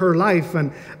happened to her life.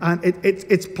 And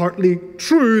it's partly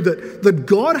true that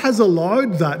God has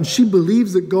allowed that, and she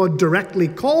believes that God directly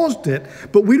caused it,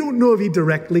 but we don't know if he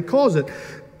directly caused it.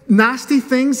 Nasty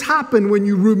things happen when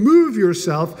you remove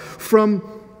yourself from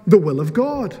the will of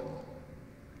God.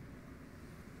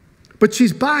 But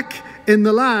she's back in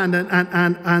the land,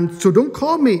 and so don't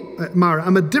call me Mara.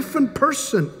 I'm a different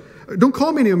person. Don't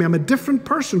call me Naomi. I'm a different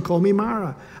person. Call me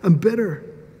Mara. I'm bitter.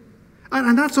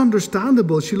 And that's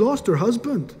understandable. She lost her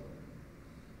husband.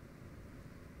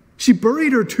 She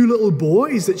buried her 2 little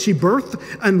boys that she birthed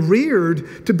and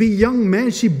reared to be young men.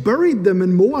 She buried them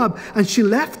in Moab, and she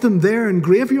left them there in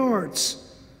graveyards.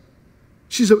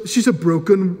 She's a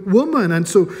broken woman, and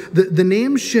so the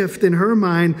name shift in her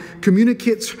mind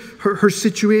communicates her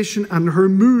situation and her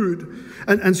mood.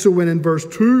 And so when in verse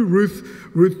 2,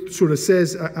 Ruth sort of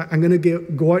says, I'm going to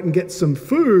go out and get some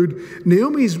food,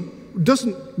 Naomi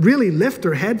doesn't really lift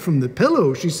her head from the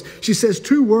pillow. She says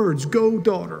 2 words, go,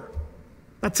 daughter.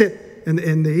 That's it.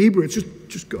 In the Hebrew, it's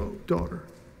just go, daughter.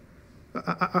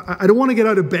 I don't want to get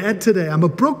out of bed today. I'm a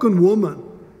broken woman.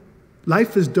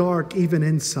 Life is dark even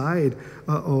inside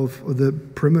of the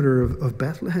perimeter of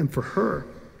Bethlehem for her.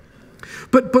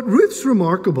 But Ruth's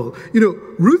remarkable.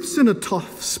 Ruth's in a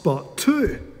tough spot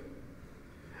too.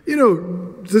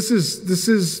 This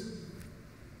is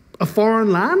a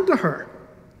foreign land to her.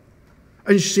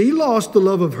 And she lost the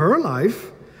love of her life.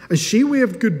 And she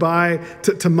waved goodbye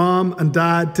to mom and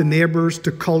dad, to neighbors,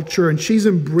 to culture, and she's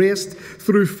embraced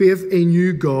through faith a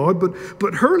new God.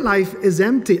 But her life is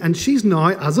empty, and she's now,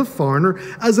 as a foreigner,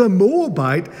 as a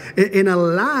Moabite, in a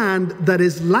land that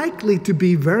is likely to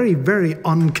be very, very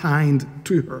unkind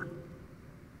to her.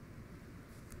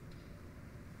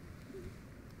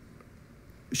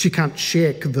 She can't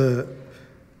shake the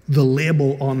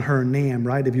label on her name,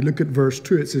 right? If you look at verse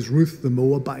 2, it says Ruth the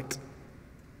Moabite.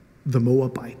 The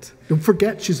Moabite. Don't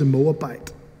forget she's a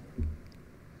Moabite.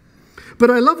 But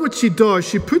I love what she does.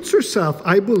 She puts herself,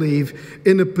 I believe,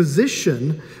 in a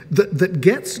position that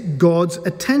gets God's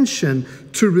attention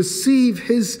to receive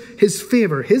his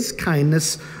favor, his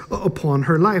kindness upon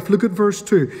her life. Look at verse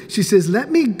 2. She says,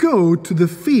 let me go to the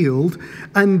field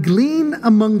and glean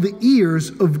among the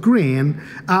ears of grain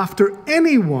after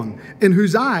anyone in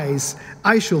whose eyes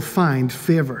I shall find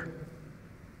favor.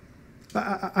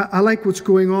 I like what's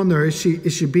going on there. Is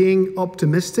she being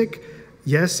optimistic?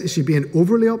 Yes. Is she being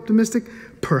overly optimistic?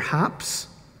 Perhaps.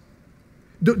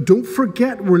 Don't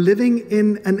forget, we're living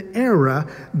in an era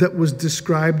that was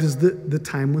described as the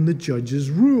time when the judges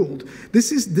ruled.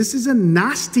 This is a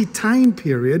nasty time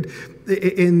period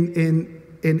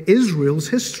in Israel's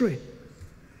history.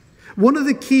 One of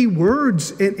the key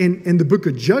words in the book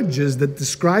of Judges that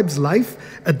describes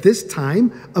life at this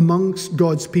time amongst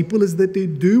God's people is that they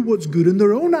do what's good in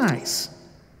their own eyes.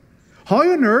 How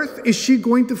on earth is she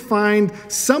going to find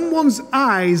someone's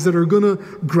eyes that are going to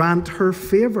grant her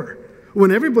favor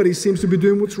when everybody seems to be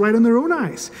doing what's right in their own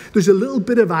eyes? There's a little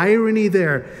bit of irony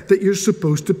there that you're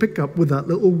supposed to pick up with that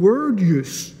little word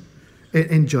use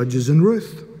in Judges and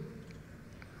Ruth.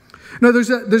 Now, there's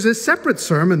a separate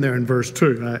sermon there in verse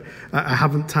 2. I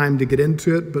haven't time to get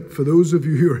into it, but for those of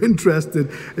you who are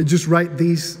interested, just write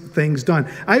these things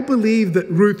down. I believe that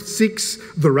Ruth seeks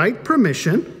the right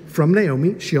permission from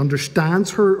Naomi. She understands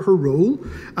her role,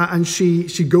 and she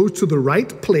goes to the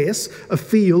right place, a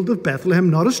field of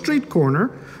Bethlehem, not a street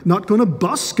corner, not going to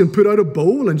busk and put out a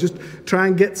bowl and just try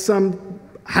and get some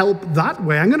help that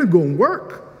way. I'm going to go and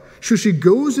work. So she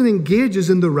goes and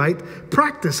engages in the right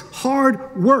practice.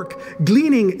 Hard work.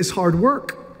 Gleaning is hard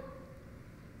work.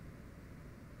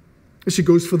 She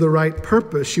goes for the right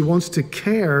purpose. She wants to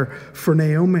care for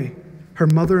Naomi, her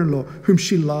mother-in-law, whom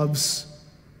she loves,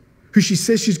 who she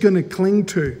says she's going to cling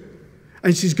to.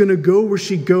 And she's going to go where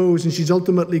she goes, and she's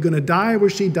ultimately going to die where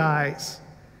she dies.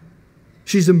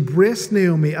 She's embraced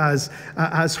Naomi as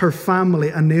her family,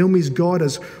 and Naomi's God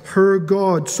as her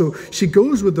God. So she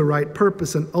goes with the right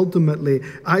purpose, and ultimately,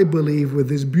 I believe, with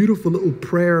this beautiful little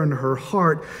prayer in her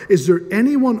heart, is there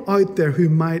anyone out there who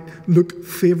might look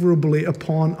favorably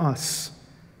upon us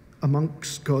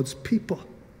amongst God's people?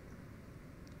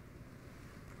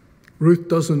 Ruth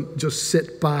doesn't just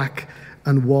sit back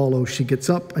and wallow. She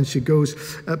gets up and she goes.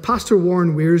 Pastor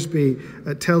Warren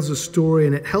Wearsby tells a story,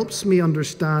 and it helps me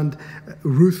understand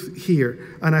Ruth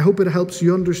here, and I hope it helps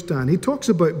you understand. He talks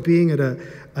about being at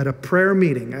a prayer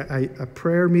meeting, a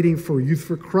prayer meeting for Youth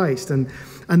for Christ, and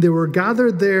they were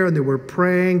gathered there, and they were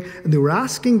praying, and they were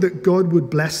asking that God would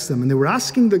bless them, and they were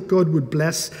asking that God would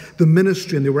bless the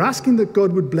ministry, and they were asking that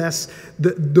God would bless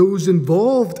those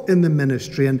involved in the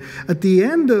ministry. And at the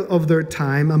end of their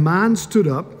time, a man stood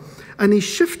up, and he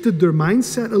shifted their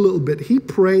mindset a little bit. He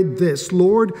prayed this: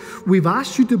 Lord, we've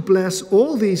asked you to bless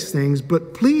all these things,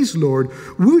 but please, Lord,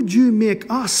 would you make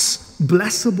us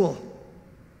blessable?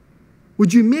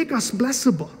 Would you make us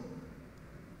blessable?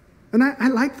 And I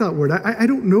like that word. I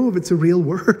don't know if it's a real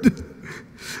word,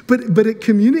 but it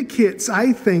communicates,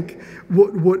 I think,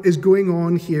 what is going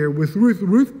on here with Ruth.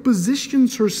 Ruth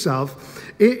positions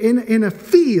herself in a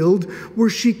field where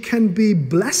she can be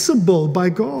blessable by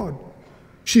God.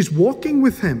 She's walking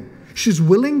with him. She's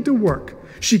willing to work.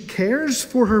 She cares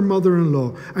for her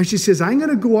mother-in-law. And she says, I'm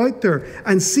going to go out there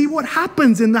and see what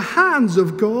happens in the hands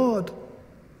of God.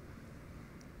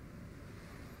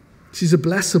 She's a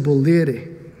blessable lady.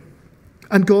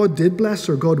 And God did bless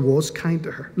her. God was kind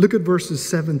to her. Look at verses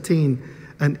 17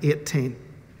 and 18.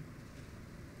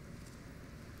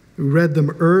 We read them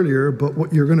earlier, but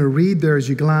what you're going to read there as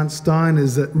you glance down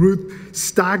is that Ruth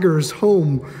staggers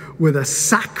home with a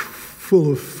sack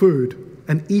full of food,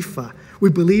 an ephah. We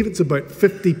believe it's about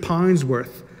 50 pounds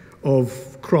worth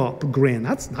of crop grain.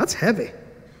 That's heavy.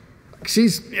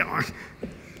 She's,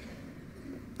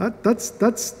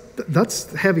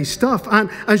 that's heavy stuff.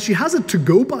 And she has a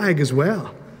to-go bag as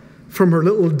well from her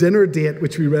little dinner date,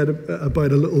 which we read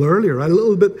about a little earlier. A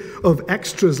little bit of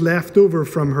extras left over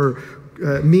from her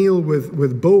meal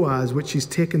with Boaz, which she's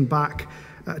taken back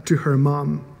to her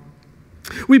mom.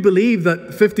 We believe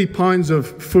that 50 pounds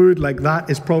of food like that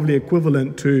is probably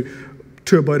equivalent to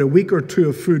about a week or two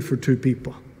of food for two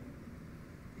people.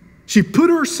 She put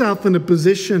herself in a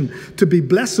position to be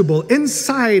blessable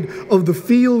inside of the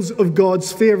fields of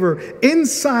God's favor,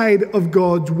 inside of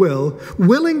God's will,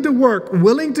 willing to work,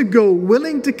 willing to go,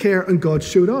 willing to care, and God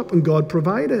showed up and God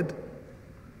provided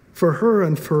for her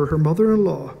and for her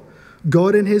mother-in-law.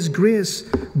 God in his grace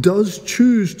does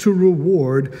choose to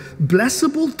reward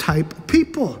blessable type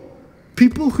people.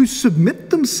 People who submit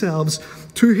themselves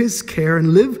to his care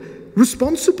and live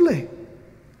responsibly.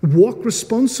 Walk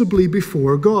responsibly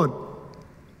before God.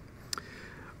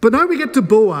 But now we get to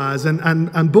Boaz,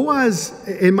 and Boaz,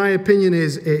 in my opinion,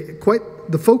 is quite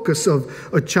the focus of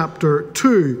chapter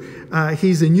 2.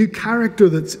 He's a new character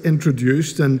that's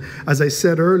introduced, and as I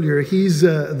said earlier, he's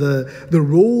the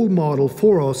role model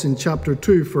for us in chapter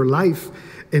 2 for life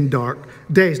in dark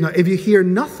days. Now, if you hear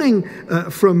nothing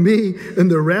from me in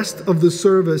the rest of the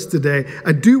service today,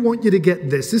 I do want you to get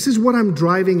this. This is what I'm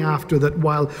driving after, that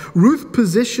while Ruth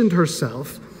positioned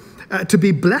herself to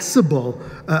be blessable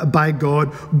by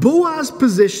God, Boaz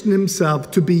positioned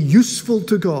himself to be useful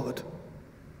to God.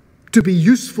 To be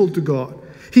useful to God.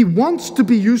 He wants to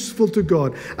be useful to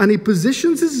God, and he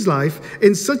positions his life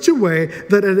in such a way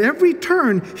that at every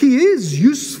turn he is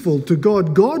useful to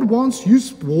God. God wants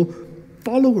useful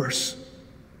followers.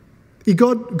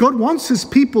 God wants his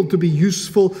people to be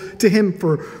useful to him.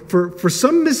 For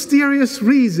some mysterious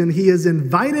reason, he has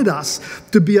invited us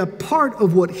to be a part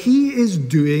of what he is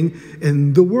doing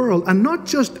in the world. And not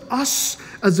just us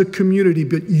as a community,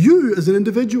 but you as an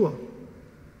individual.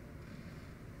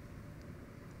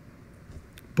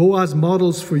 Boaz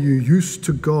models for you use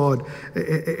to God.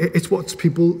 It's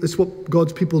what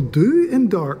God's people do in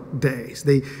dark days.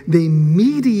 They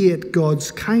mediate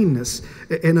God's kindness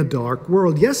in a dark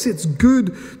world. Yes, it's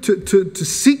good to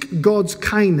seek God's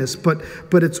kindness, but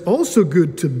it's also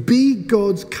good to be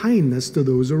God's kindness to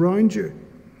those around you.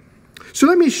 So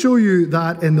let me show you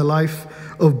that in the life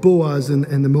of Boaz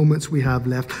in the moments we have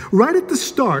left. Right at the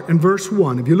start in verse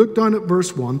 1, if you look down at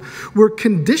verse 1, we're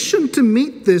conditioned to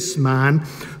meet this man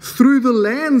through the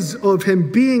lens of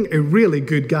him being a really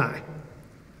good guy.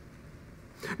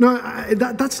 Now,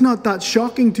 that's not that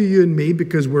shocking to you and me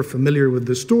because we're familiar with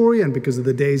the story and because of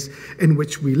the days in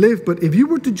which we live. But if you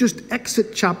were to just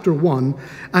exit chapter 1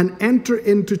 and enter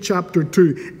into chapter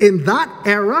 2, in that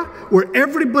era where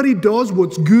everybody does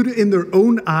what's good in their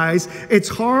own eyes, it's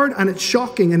hard and it's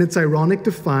shocking and it's ironic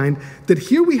to find that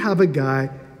here we have a guy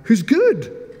who's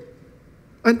good.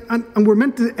 And we're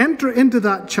meant to enter into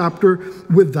that chapter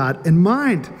with that in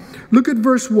mind. Look at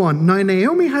verse 1. Now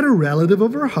Naomi had a relative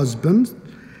of her husband,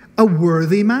 a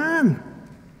worthy man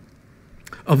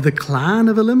of the clan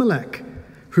of Elimelech,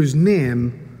 whose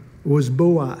name was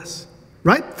Boaz.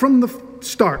 Right from the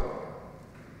start,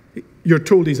 you're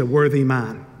told he's a worthy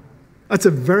man. That's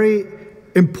a very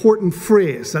important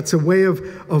phrase. That's a way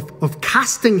of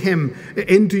casting him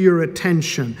into your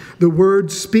attention. The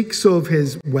word speaks of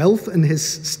his wealth and his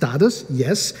status.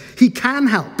 Yes, he can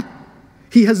help.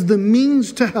 He has the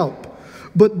means to help.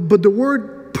 But the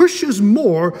word pushes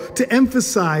more to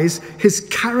emphasize his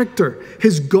character,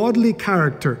 his godly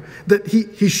character, that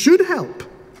he should help.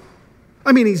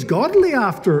 I mean, he's godly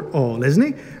after all, isn't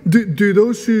he? Do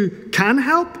those who can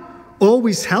help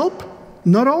always help?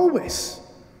 Not always.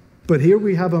 But here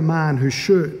we have a man who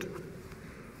should.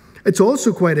 It's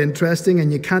also quite interesting,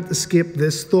 and you can't escape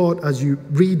this thought as you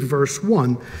read verse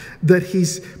 1, that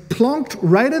he's plonked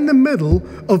right in the middle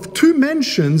of two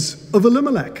mentions of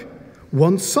Elimelech.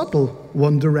 One subtle,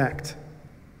 one direct.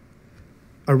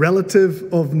 A relative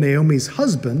of Naomi's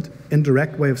husband,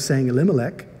 indirect way of saying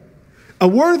Elimelech. A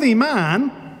worthy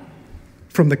man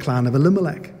from the clan of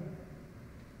Elimelech.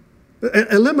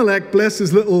 Elimelech, bless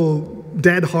his little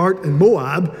dead heart in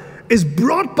Moab, is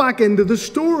brought back into the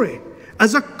story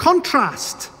as a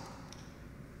contrast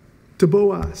to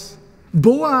Boaz.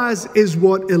 Boaz is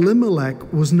what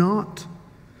Elimelech was not.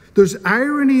 There's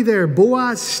irony there.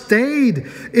 Boaz stayed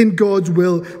in God's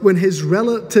will when his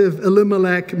relative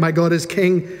Elimelech, my God is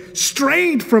king,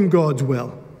 strayed from God's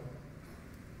will.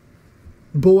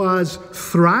 Boaz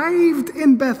thrived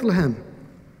in Bethlehem,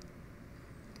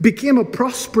 became a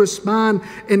prosperous man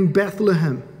in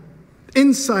Bethlehem,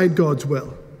 inside God's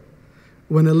will.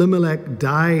 When Elimelech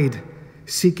died,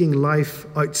 seeking life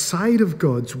outside of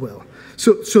God's will.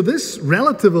 So this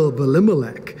relative of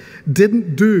Elimelech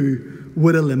didn't do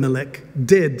what Elimelech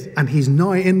did, and he's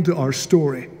now into our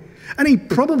story. And he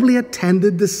probably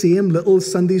attended the same little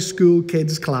Sunday school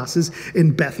kids' classes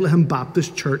in Bethlehem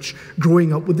Baptist Church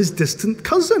growing up with his distant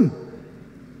cousin.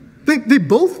 They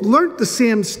both learned the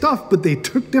same stuff, but they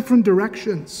took different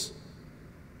directions.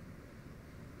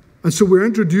 And so we're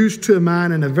introduced to a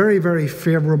man in a very, very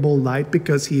favorable light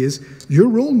because he is your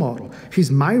role model.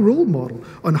 He's my role model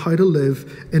on how to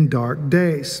live in dark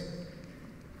days.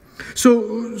 So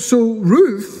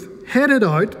Ruth headed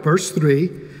out, verse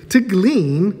 3, to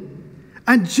glean,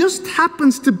 and just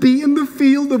happens to be in the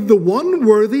field of the one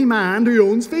worthy man who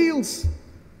owns fields.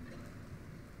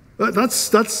 That's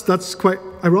quite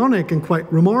ironic and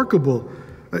quite remarkable.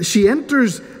 She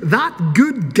enters that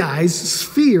good guy's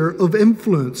sphere of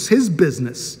influence, his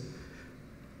business.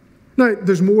 Now,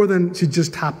 there's more than she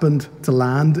just happened to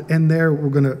land in there. We're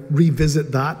going to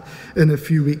revisit that in a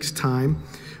few weeks' time.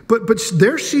 But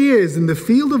there she is in the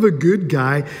field of a good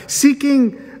guy,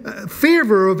 seeking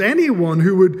favor of anyone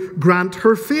who would grant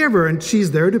her favor. And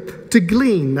she's there to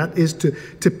glean, that is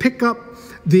to pick up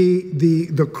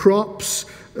the crops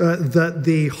that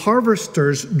the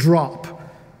harvesters drop.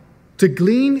 To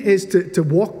glean is to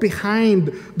walk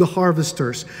behind the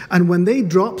harvesters. And when they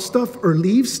drop stuff or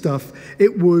leave stuff,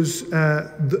 it was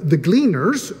the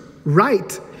gleaners'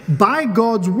 right by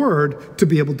God's word to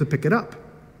be able to pick it up.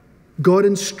 God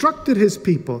instructed his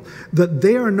people that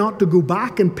they are not to go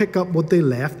back and pick up what they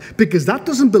left, because that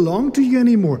doesn't belong to you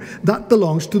anymore. That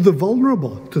belongs to the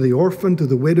vulnerable, to the orphan, to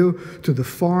the widow, to the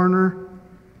foreigner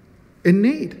in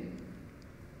need.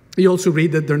 You also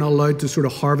read that they're not allowed to sort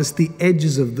of harvest the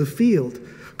edges of the field.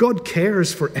 God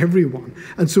cares for everyone.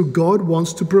 And so God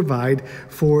wants to provide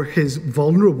for his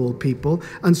vulnerable people.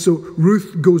 And so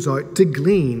Ruth goes out to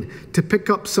glean, to pick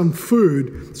up some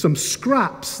food, some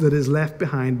scraps that is left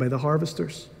behind by the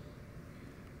harvesters.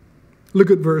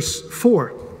 Look at verse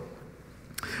 4.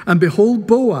 And behold,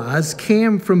 Boaz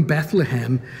came from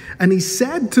Bethlehem, and he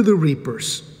said to the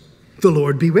reapers, "The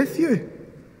Lord be with you."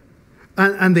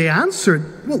 And they answered,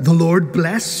 "Well, the Lord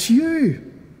bless you."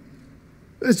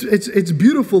 It's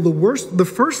beautiful. The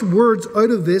first words out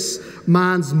of this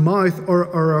man's mouth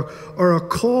are a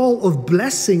call of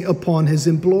blessing upon his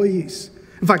employees.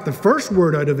 In fact, the first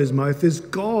word out of his mouth is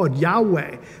God,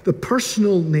 Yahweh, the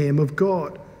personal name of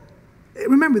God.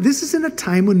 Remember, this is in a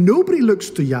time when nobody looks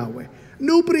to Yahweh.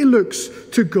 Nobody looks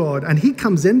to God. And he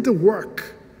comes into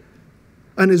work.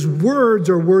 And his words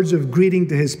are words of greeting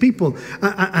to his people.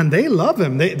 And they love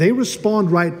him. They respond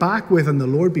right back with, "And the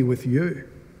Lord be with you."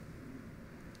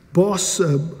 Boaz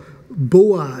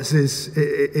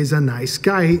is a nice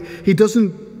guy. He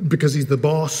doesn't, because he's the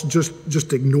boss,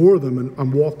 just ignore them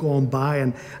and walk on by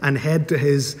and head to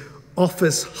his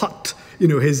office hut,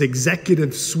 his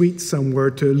executive suite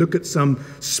somewhere to look at some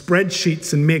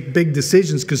spreadsheets and make big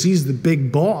decisions because he's the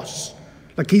big boss.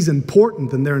 Like he's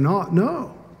important and they're not.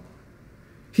 No.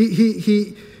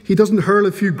 He doesn't hurl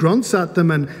a few grunts at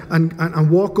them and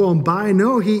walk on by.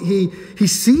 No, he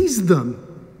sees them.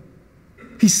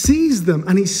 He sees them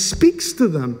and he speaks to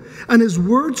them. And his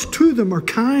words to them are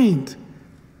kind.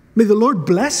 May the Lord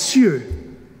bless you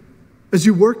as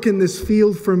you work in this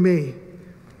field for me.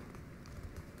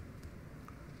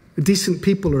 Decent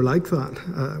people are like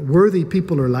that. Worthy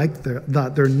people are like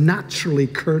that. They're naturally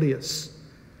courteous.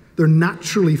 They're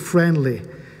naturally friendly.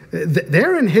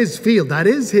 They're in his field. That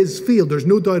is his field. There's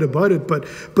no doubt about it.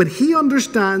 But he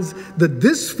understands that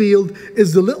this field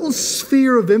is the little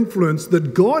sphere of influence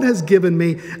that God has given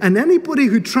me. And anybody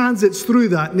who transits through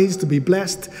that needs to be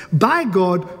blessed by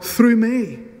God through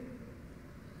me.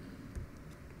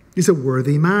 He's a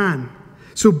worthy man.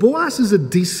 So Boaz is a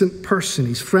decent person.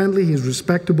 He's friendly. He's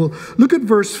respectable. Look at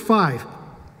verse 5.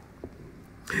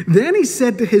 Then he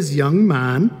said to his young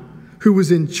man who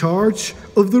was in charge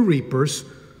of the reapers,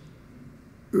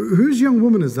 "Whose young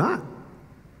woman is that?"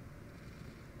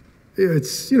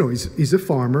 It's, he's a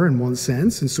farmer in one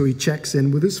sense, and so he checks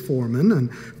in with his foreman, and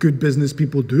good business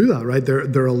people do that, right?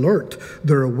 They're alert,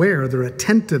 they're aware, they're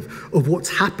attentive of what's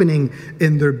happening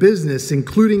in their business,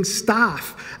 including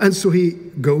staff. And so he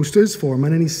goes to his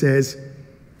foreman and he says,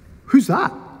 "Who's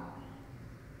that?"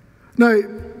 Now,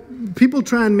 people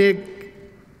try and make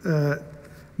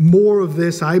more of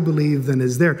this, I believe, than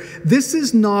is there. This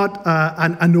is not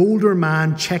an older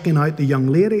man checking out the young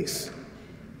ladies.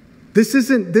 This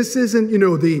isn't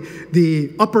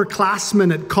the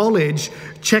upperclassmen at college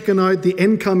checking out the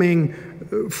incoming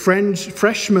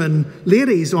freshman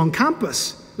ladies on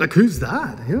campus. Like, who's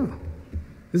that? Yeah,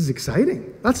 this is exciting.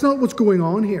 That's not what's going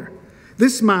on here.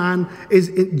 This man is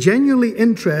genuinely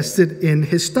interested in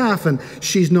his staff, and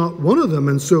she's not one of them.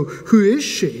 And so, who is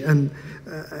she? And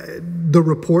the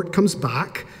report comes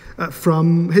back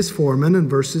from his foreman in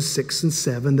verses 6 and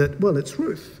 7 that, well, it's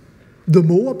Ruth, the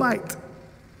Moabite,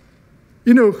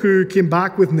 who came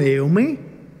back with Naomi.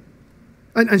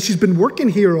 And she's been working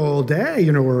here all day,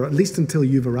 or at least until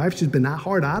you've arrived. She's been that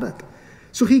hard at it.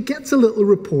 So he gets a little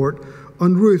report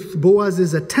on Ruth. Boaz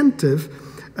is attentive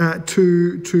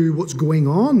to what's going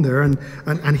on there,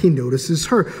 and he notices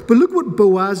her. But look what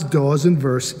Boaz does in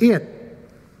verse 8.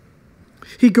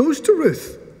 He goes to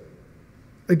Ruth.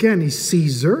 Again, he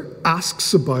sees her,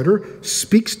 asks about her,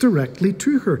 speaks directly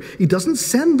to her. He doesn't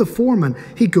send the foreman.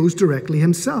 He goes directly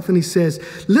himself, and he says,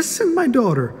 "Listen, my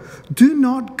daughter, do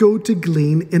not go to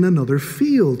glean in another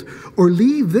field or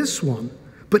leave this one,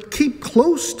 but keep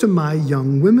close to my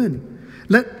young women.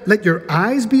 Let your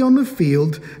eyes be on the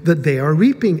field that they are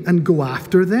reaping and go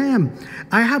after them.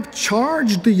 I have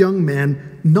charged the young men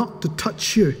not to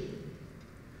touch you.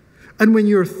 And when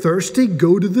you're thirsty,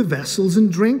 go to the vessels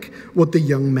and drink what the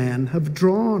young men have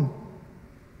drawn."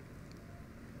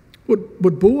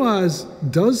 What Boaz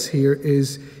does here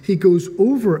is he goes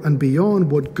over and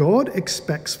beyond what God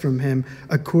expects from him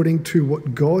according to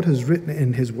what God has written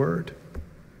in his word.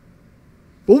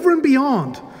 Over and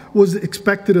beyond was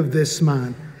expected of this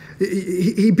man.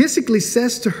 He basically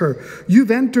says to her,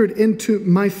 you've entered into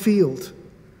my field,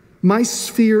 my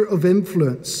sphere of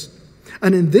influence.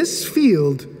 And in this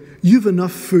field, you've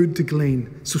enough food to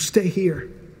glean. So stay here.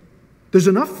 There's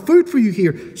enough food for you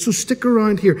here, so stick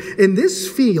around here. In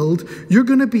this field, you're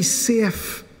going to be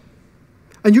safe.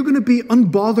 And you're going to be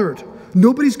unbothered.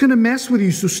 Nobody's going to mess with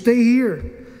you, so stay here.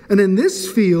 And in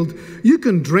this field, you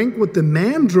can drink what the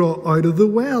men draw out of the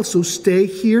well, so stay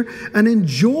here and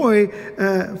enjoy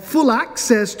full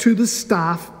access to the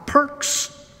staff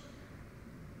perks.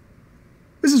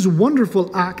 This is a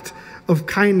wonderful act of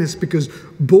kindness because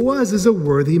Boaz is a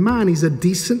worthy man. He's a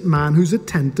decent man who's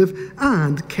attentive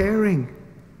and caring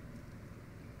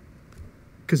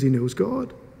because he knows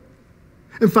God.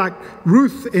 In fact,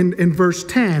 Ruth in verse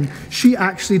 10, she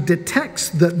actually detects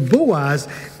that Boaz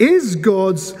is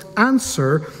God's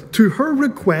answer to her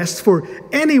request for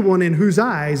anyone in whose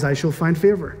eyes I shall find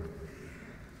favor.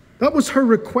 That was her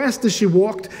request as she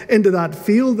walked into that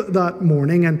field that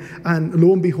morning, and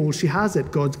lo and behold, she has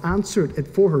it. God's answered it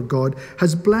for her. God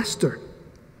has blessed her.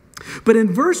 But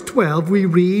in verse 12, we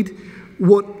read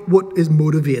what is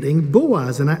motivating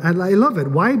Boaz, and I love it.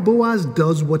 Why Boaz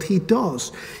does what he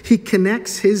does. He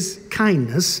connects his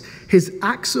kindness, his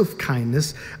acts of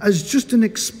kindness, as just an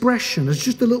expression, as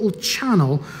just a little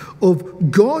channel of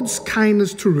God's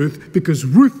kindness to Ruth, because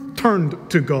Ruth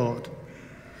turned to God.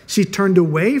 She turned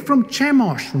away from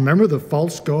Chemosh, remember the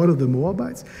false god of the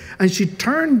Moabites, and she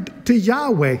turned to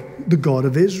Yahweh, the God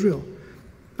of Israel.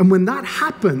 And when that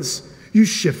happens, you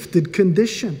shifted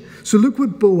condition. So look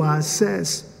what Boaz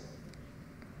says.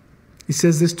 He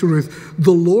says this to Ruth,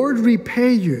 the Lord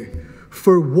repay you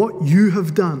for what you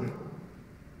have done.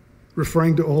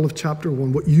 Referring to all of chapter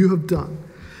 1, what you have done.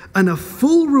 And a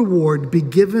full reward be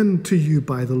given to you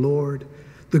by the Lord,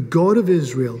 the God of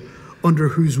Israel, under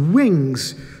whose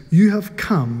wings you have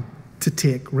come to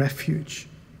take refuge.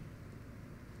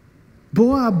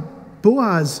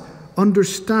 Boaz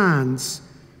understands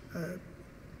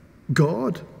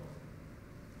God.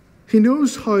 He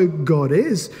knows how God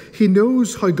is. He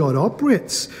knows how God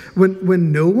operates.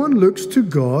 When no one looks to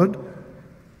God,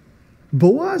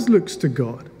 Boaz looks to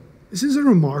God. This is a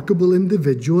remarkable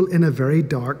individual in a very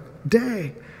dark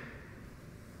day.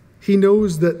 He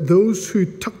knows that those who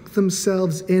tuck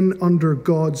themselves in under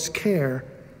God's care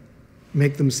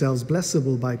make themselves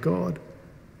blessable by God,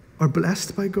 are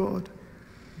blessed by God.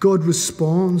 God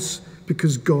responds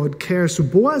because God cares. So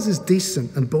Boaz is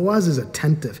decent, and Boaz is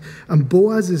attentive, and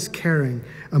Boaz is caring,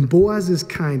 and Boaz is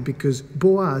kind because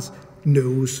Boaz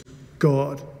knows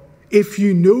God. If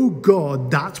you know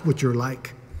God, that's what you're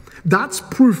like. That's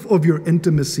proof of your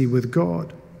intimacy with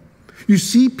God. You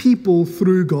see people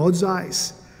through God's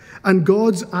eyes. And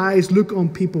God's eyes look on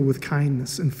people with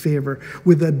kindness and favor,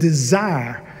 with a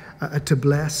desire to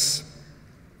bless.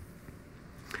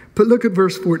 But look at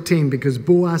verse 14, because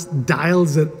Boaz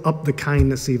dials it up, the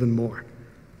kindness even more.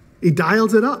 He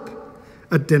dials it up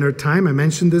at dinner time. I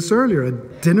mentioned this earlier.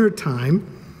 At dinner time,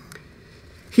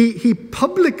 he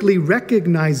publicly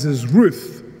recognizes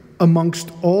Ruth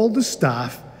amongst all the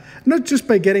staff, not just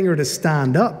by getting her to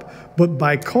stand up, but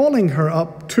by calling her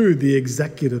up to the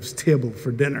executive's table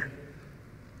for dinner.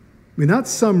 I mean, that's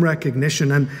some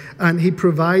recognition. And he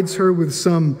provides her with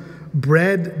some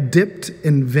bread dipped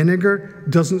in vinegar.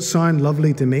 Doesn't sound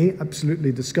lovely to me.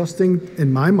 Absolutely disgusting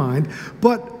in my mind.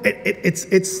 But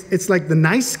it's like the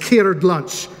nice catered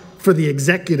lunch for the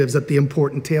executives at the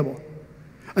important table.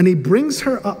 And he brings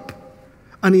her up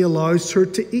and he allows her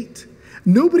to eat.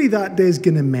 Nobody that day is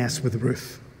going to mess with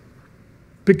Ruth,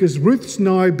 because Ruth's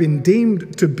now been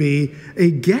deemed to be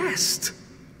a guest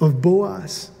of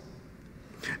Boaz.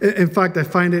 In fact, I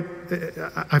find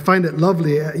it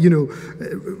lovely.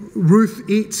 Ruth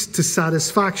eats to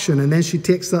satisfaction, and then she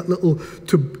takes that little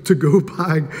to-go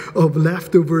bag of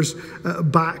leftovers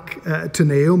back to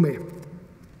Naomi.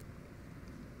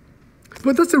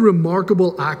 But that's a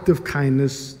remarkable act of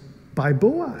kindness by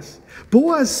Boaz.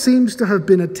 Boaz seems to have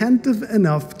been attentive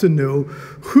enough to know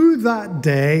who that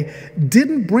day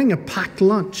didn't bring a packed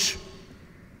lunch.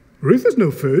 Ruth has no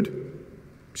food.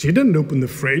 She didn't open the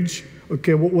fridge.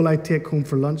 Okay, what will I take home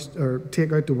for lunch or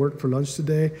take out to work for lunch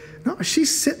today? No,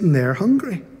 she's sitting there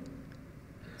hungry.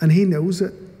 And he knows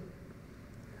it.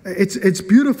 It's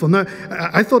beautiful. Now,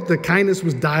 I thought the kindness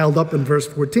was dialed up in verse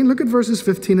 14. Look at verses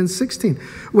 15 and 16.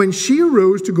 When she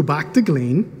arose to go back to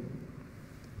glean,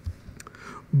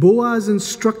 Boaz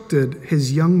instructed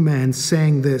his young men,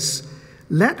 saying this,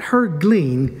 let her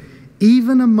glean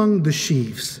even among the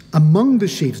sheaves,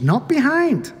 not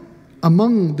behind,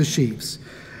 among the sheaves,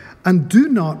 and do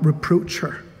not reproach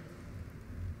her.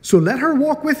 So let her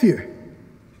walk with you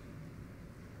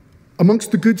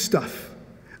amongst the good stuff,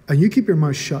 and you keep your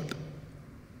mouth shut.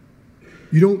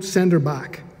 You don't send her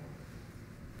back.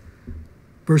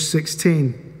 Verse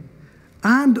 16,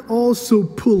 and also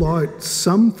pull out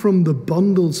some from the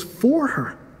bundles for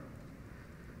her,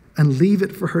 and leave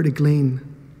it for her to glean,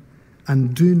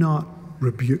 and do not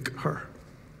rebuke her.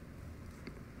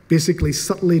 Basically,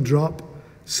 subtly drop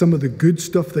some of the good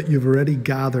stuff that you've already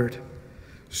gathered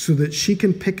so that she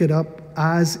can pick it up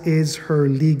as is her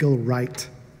legal right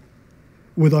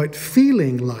without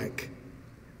feeling like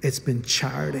it's been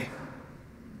charity.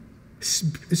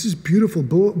 This is beautiful.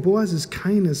 Boaz's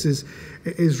kindness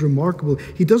is remarkable.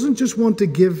 He doesn't just want to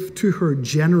give to her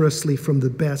generously from the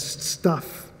best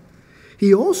stuff.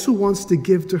 He also wants to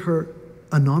give to her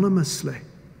anonymously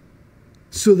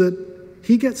so that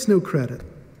he gets no credit,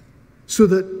 so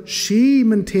that she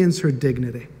maintains her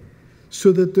dignity,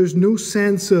 so that there's no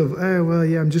sense of, oh, well,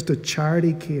 yeah, I'm just a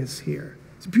charity case here.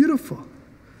 It's beautiful.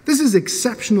 This is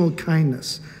exceptional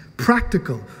kindness,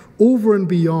 practical, over and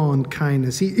beyond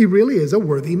kindness. He really is a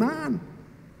worthy man.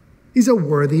 He's a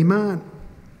worthy man.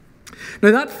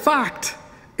 Now, that fact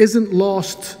isn't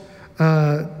lost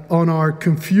on our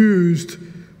confused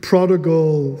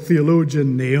prodigal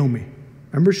theologian Naomi.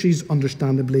 Remember, she's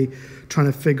understandably trying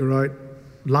to figure out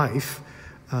life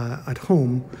at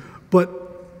home. But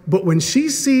when she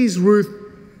sees Ruth,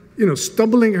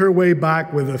 stumbling her way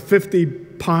back with a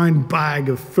 50-pound bag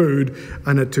of food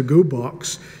and a to-go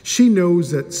box, she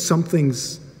knows that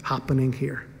something's happening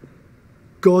here.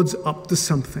 God's up to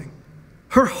something.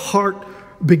 Her heart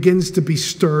begins to be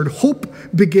stirred. Hope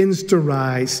begins to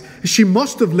rise. She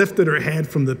must have lifted her head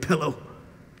from the pillow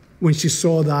when she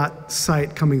saw that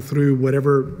sight coming through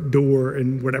whatever door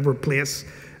in whatever place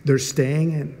they're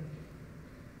staying in.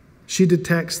 She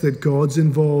detects that God's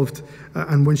involved,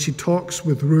 and when she talks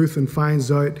with Ruth and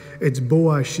finds out it's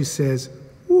Boaz, she says,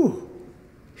 oh,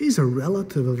 he's a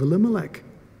relative of Elimelech.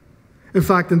 In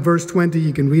fact, in verse 20,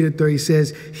 you can read it there, he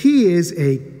says, he is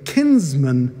a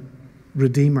kinsman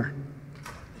redeemer.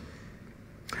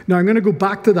 Now, I'm going to go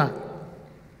back to that.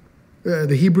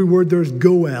 The Hebrew word there is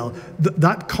goel.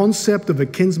 That concept of a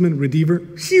kinsman redeemer,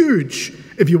 huge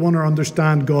if you want to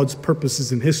understand God's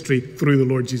purposes in history through the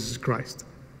Lord Jesus Christ.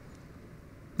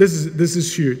 This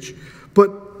is huge.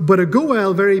 But a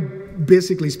goel, very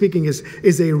basically speaking,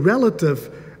 is a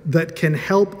relative that can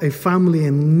help a family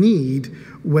in need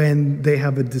when they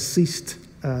have a deceased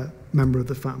member of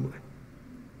the family.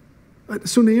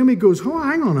 So Naomi goes, oh,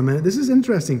 hang on a minute, this is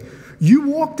interesting. You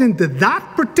walked into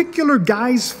that particular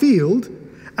guy's field,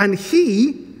 and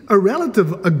he, a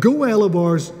relative, a goel of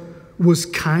ours, was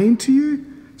kind to you?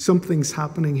 Something's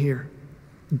happening here.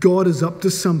 God is up to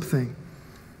something.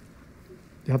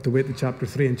 You have to wait to chapter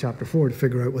 3 and chapter 4 to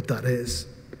figure out what that is.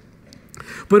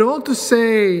 But all to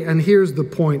say, and here's the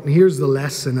point, and here's the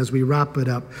lesson as we wrap it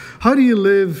up. How do you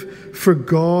live for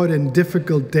God in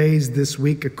difficult days this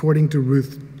week, according to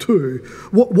Ruth 2?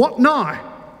 What now?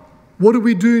 What do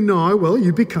we do now? Well,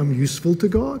 you become useful to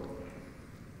God.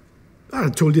 I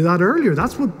told you that earlier.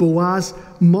 That's what Boaz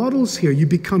models here. You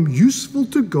become useful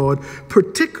to God,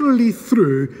 particularly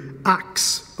through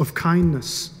acts of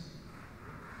kindness.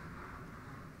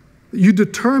 You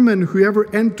determine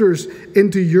whoever enters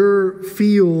into your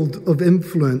field of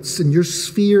influence and your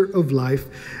sphere of life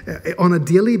on a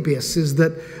daily basis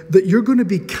that you're going to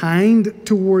be kind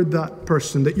toward that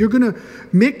person, that you're going to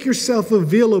make yourself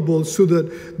available so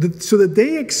that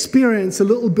they experience a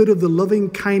little bit of the loving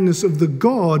kindness of the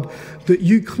God that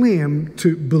you claim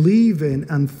to believe in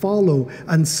and follow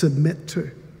and submit to.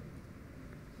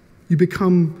 You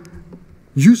become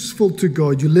useful to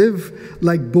God. You live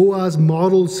like Boaz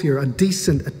models here, a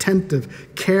decent, attentive,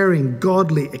 caring,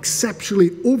 godly,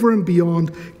 exceptionally over and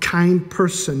beyond kind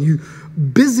person. You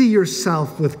busy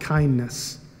yourself with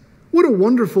kindness. What a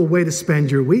wonderful way to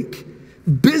spend your week.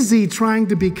 Busy trying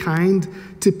to be kind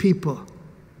to people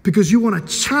because you want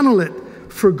to channel it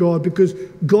for God, because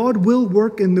God will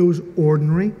work in those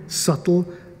ordinary, subtle,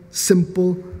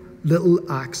 simple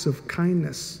little acts of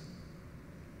kindness.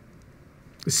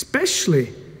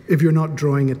 Especially if you're not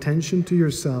drawing attention to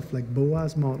yourself like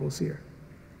Boaz models here.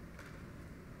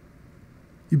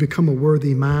 You become a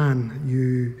worthy man.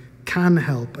 You can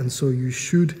help, and so you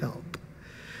should help.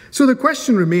 So the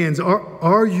question remains,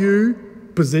 are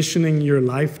you positioning your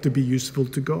life to be useful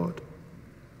to God?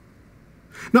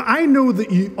 Now, I know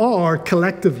that you are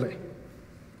collectively.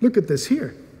 Look at this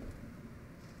here.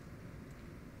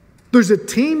 There's a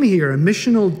team here, a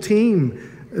missional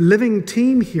team, a living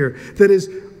team here that is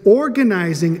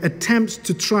organizing attempts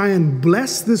to try and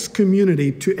bless this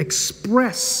community, to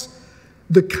express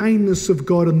the kindness of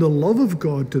God and the love of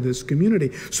God to this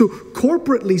community. So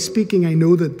corporately speaking, I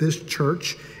know that this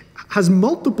church has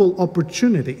multiple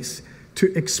opportunities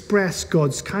to express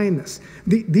God's kindness.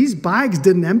 These bags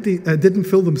didn't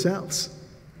fill themselves.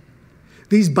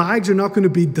 These bags are not going to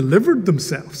be delivered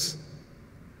themselves.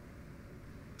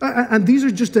 And these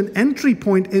are just an entry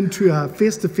point into a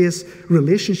face-to-face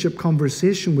relationship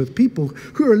conversation with people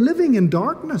who are living in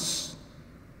darkness.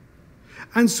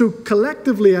 And so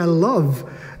collectively, I love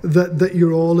that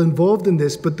you're all involved in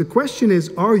this. But the question is,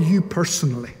 are you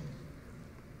personally?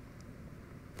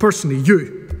 Personally,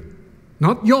 you.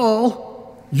 Not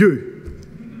y'all, you.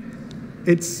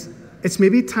 It's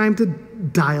maybe time to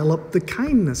dial up the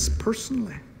kindness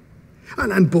personally.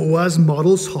 And Boaz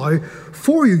models how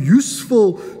for you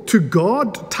useful to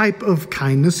God type of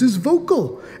kindness is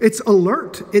vocal. It's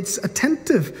alert. It's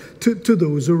attentive to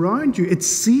those around you. It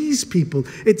sees people.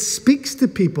 It speaks to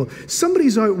people.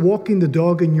 Somebody's out walking the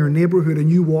dog in your neighborhood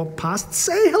and you walk past,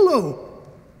 say hello.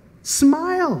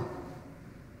 Smile.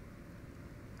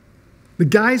 The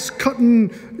guy's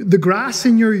cutting the grass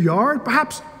in your yard,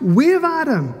 perhaps wave at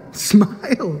him.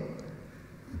 Smile.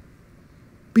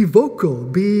 Be vocal,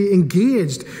 be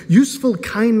engaged. Useful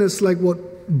kindness, like what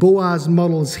Boaz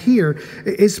models here,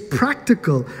 is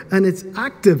practical and it's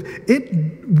active.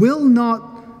 It will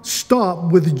not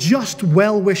stop with just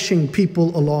well-wishing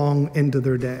people along into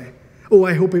their day. Oh,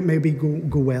 I hope it maybe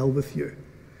go well with you.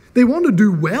 They want to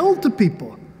do well to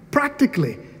people,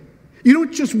 practically. You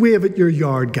don't just wave at your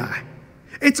yard guy.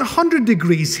 It's 100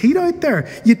 degrees heat out there.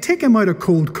 You take him out a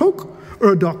cold Coke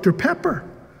or a Dr. Pepper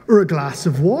or a glass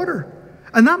of water.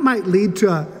 And that might lead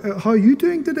to how are you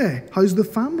doing today? How's the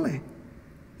family?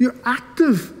 You're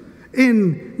active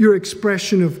in your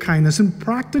expression of kindness and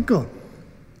practical.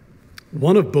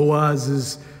 One of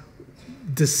Boaz's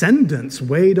descendants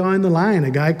way down the line,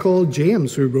 a guy called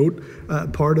James, who wrote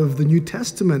part of the New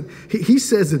Testament, he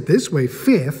says it this way: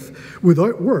 faith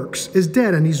without works is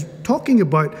dead. And he's talking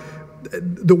about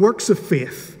the works of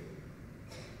faith.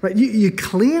 Right? You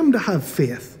claim to have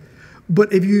faith.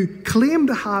 But if you claim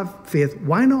to have faith,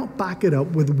 why not back it up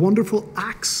with wonderful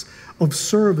acts of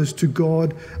service to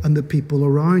God and the people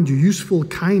around you? Useful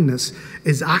kindness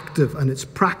is active and it's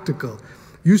practical.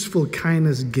 Useful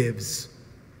kindness gives.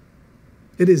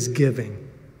 It is giving.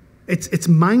 Its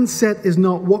mindset is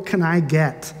not, what can I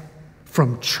get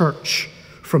from church,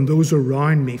 from those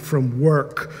around me, from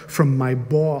work, from my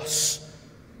boss,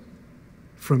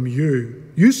 from you.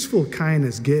 Useful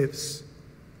kindness gives.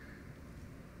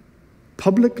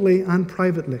 Publicly and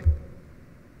privately,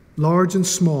 large and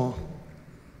small.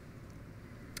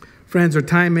 Friends, our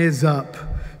time is up.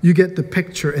 You get the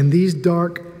picture. In these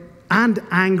dark and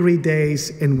angry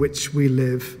days in which we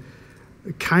live,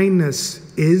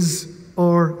 kindness is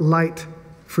our light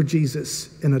for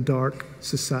Jesus in a dark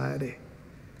society.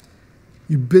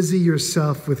 You busy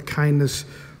yourself with kindness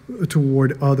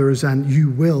toward others, and you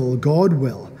will, God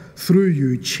will, through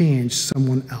you, change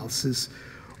someone else's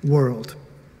world.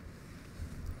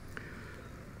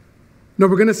 Now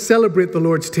we're going to celebrate the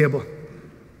Lord's table.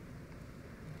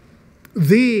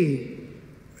 The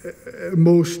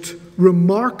most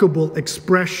remarkable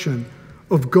expression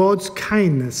of God's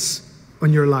kindness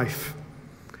on your life.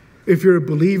 If you're a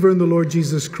believer in the Lord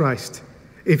Jesus Christ,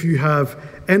 if you have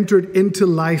entered into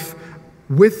life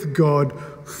with God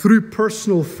through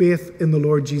personal faith in the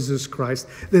Lord Jesus Christ,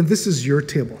 then this is your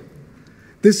table.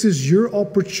 This is your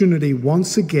opportunity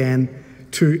once again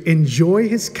to enjoy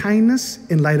his kindness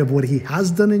in light of what he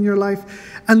has done in your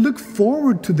life and look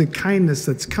forward to the kindness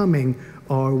that's coming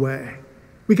our way.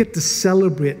 We get to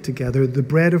celebrate together. The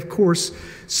bread, of course,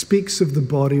 speaks of the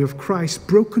body of Christ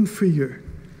broken for you.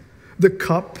 The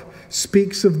cup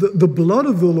speaks of the blood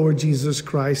of the Lord Jesus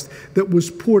Christ that was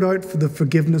poured out for the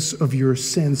forgiveness of your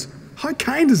sins. How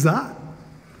kind is that?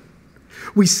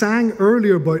 We sang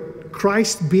earlier about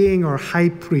Christ being our high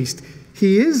priest.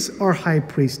 He is our high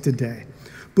priest today.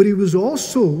 But he was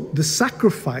also the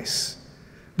sacrifice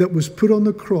that was put on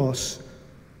the cross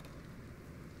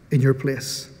in your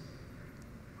place.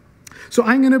 So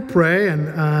I'm going to pray,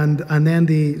 and then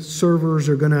the servers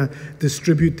are going to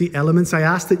distribute the elements. I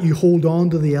ask that you hold on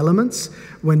to the elements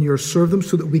when you serve them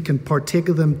so that we can partake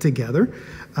of them together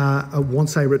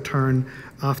once I return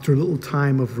after a little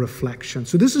time of reflection.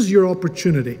 So this is your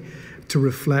opportunity to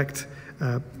reflect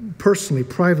personally,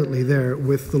 privately there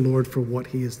with the Lord for what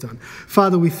he has done.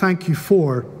 Father, we thank you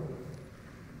for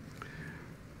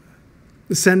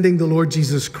sending the Lord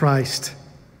Jesus Christ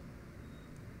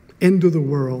into the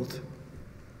world,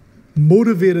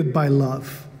 motivated by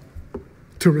love,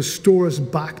 to restore us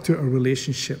back to a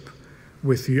relationship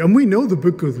with you. And we know the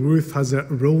book of Ruth has a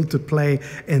role to play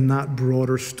in that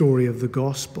broader story of the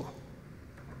gospel.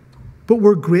 But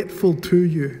we're grateful to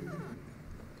you.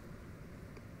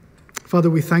 Father,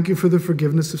 we thank you for the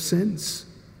forgiveness of sins.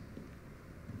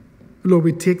 Lord,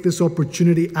 we take this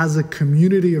opportunity as a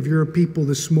community of your people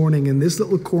this morning in this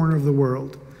little corner of the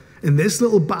world, in this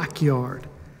little backyard,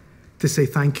 to say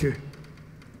thank you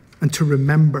and to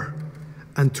remember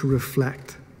and to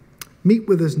reflect. Meet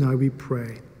with us now, we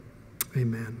pray.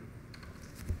 Amen.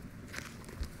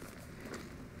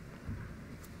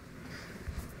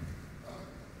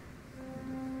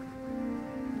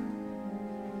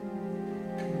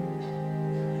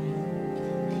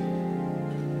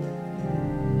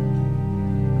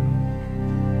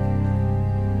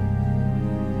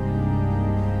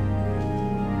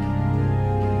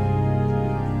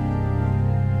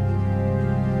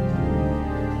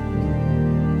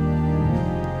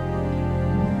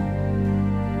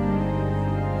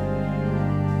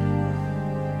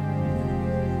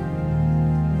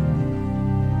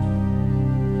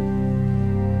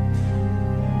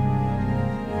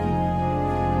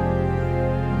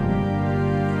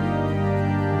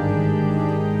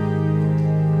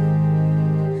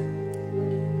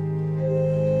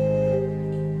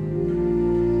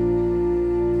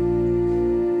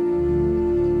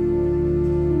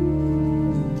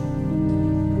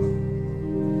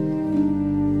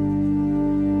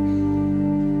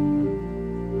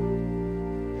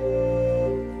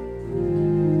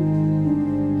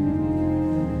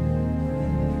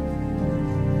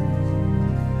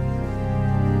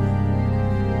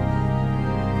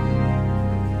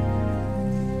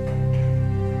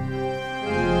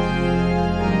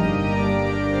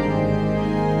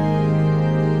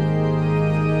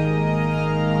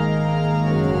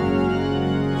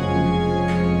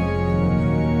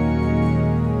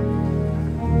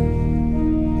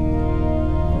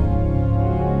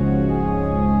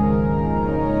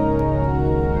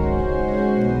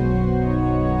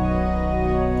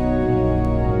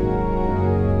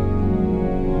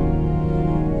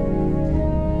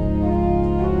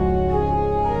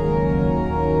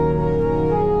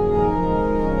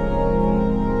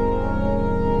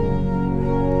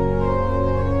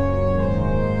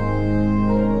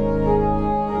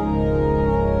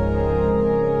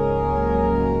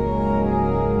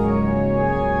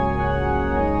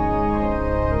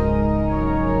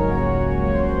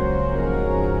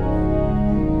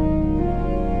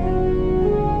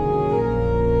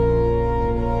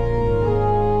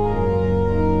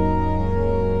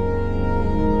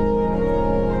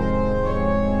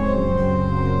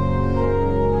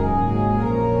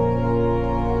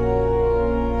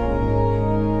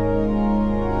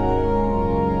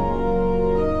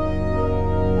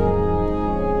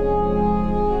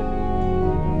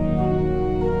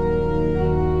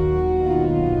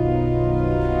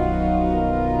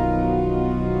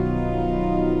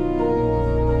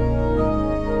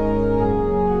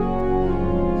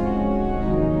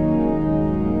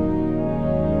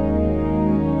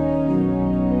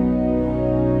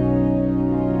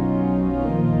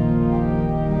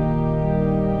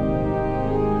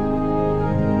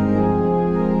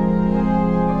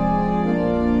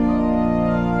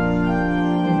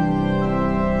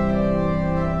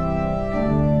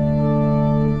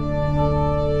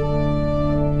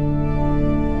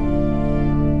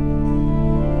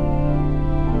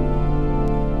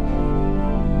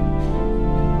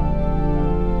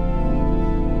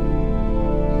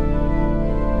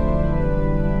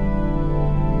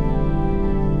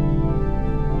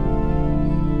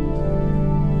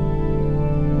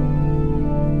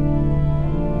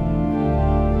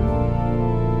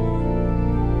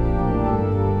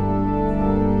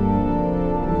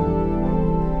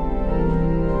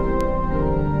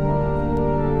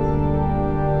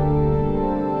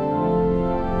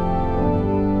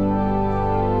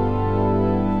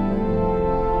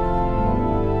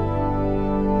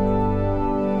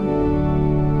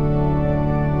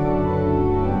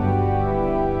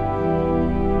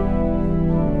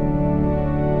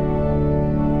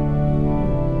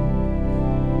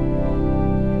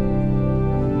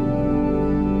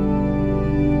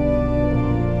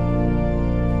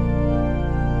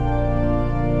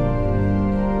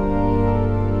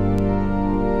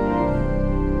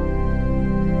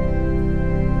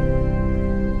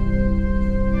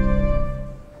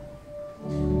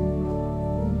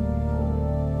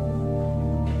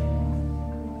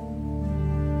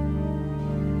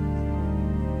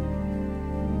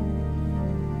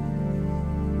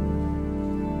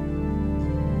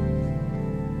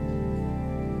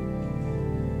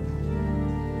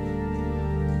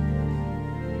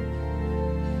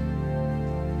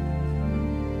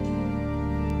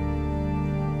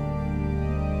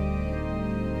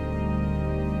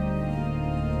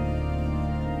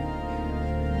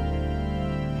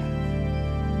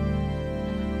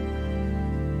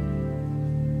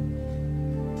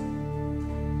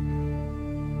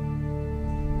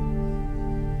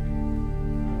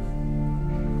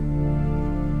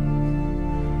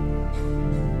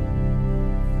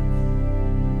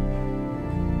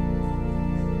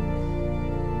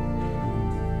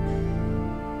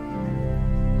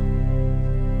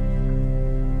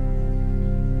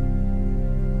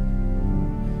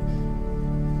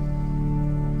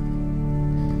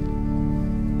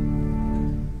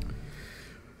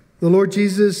 The Lord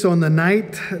Jesus, on the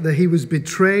night that he was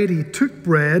betrayed, he took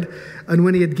bread, and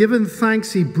when he had given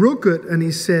thanks, he broke it, and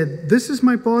he said, "This is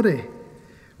my body,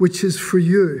 which is for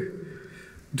you.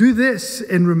 Do this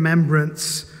in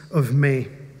remembrance of me."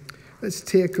 Let's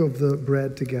take of the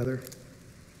bread together.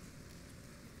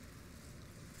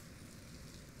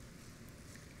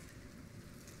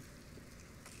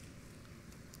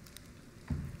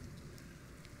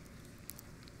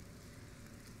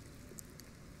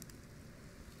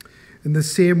 In the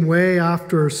same way,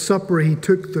 after supper, he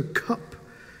took the cup,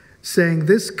 saying,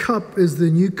 "This cup is the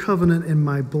new covenant in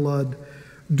my blood.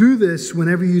 Do this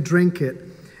whenever you drink it,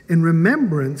 in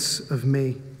remembrance of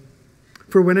me.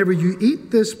 For whenever you eat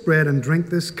this bread and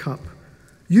drink this cup,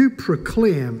 you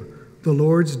proclaim the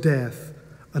Lord's death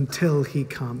until he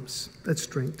comes." Let's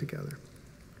drink together.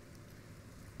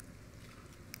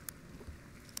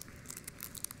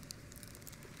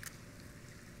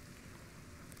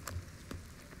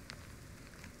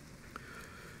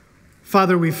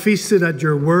 Father, we feasted at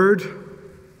your word.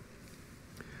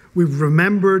 We've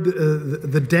remembered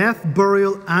the death,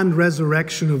 burial, and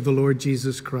resurrection of the Lord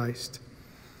Jesus Christ.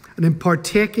 And in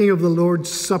partaking of the Lord's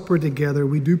Supper together,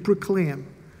 we do proclaim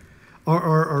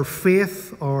our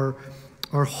faith, our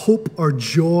hope, our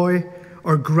joy,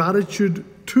 our gratitude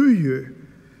to you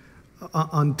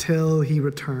until he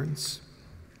returns.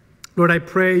 Lord, I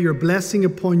pray your blessing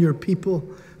upon your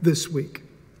people this week.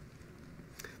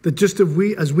 That just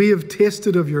as we have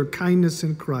tasted of your kindness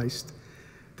in Christ,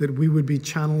 that we would be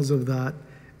channels of that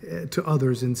to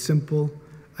others in simple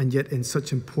and yet in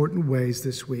such important ways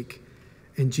this week.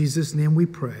 In Jesus' name we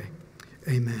pray.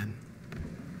 Amen.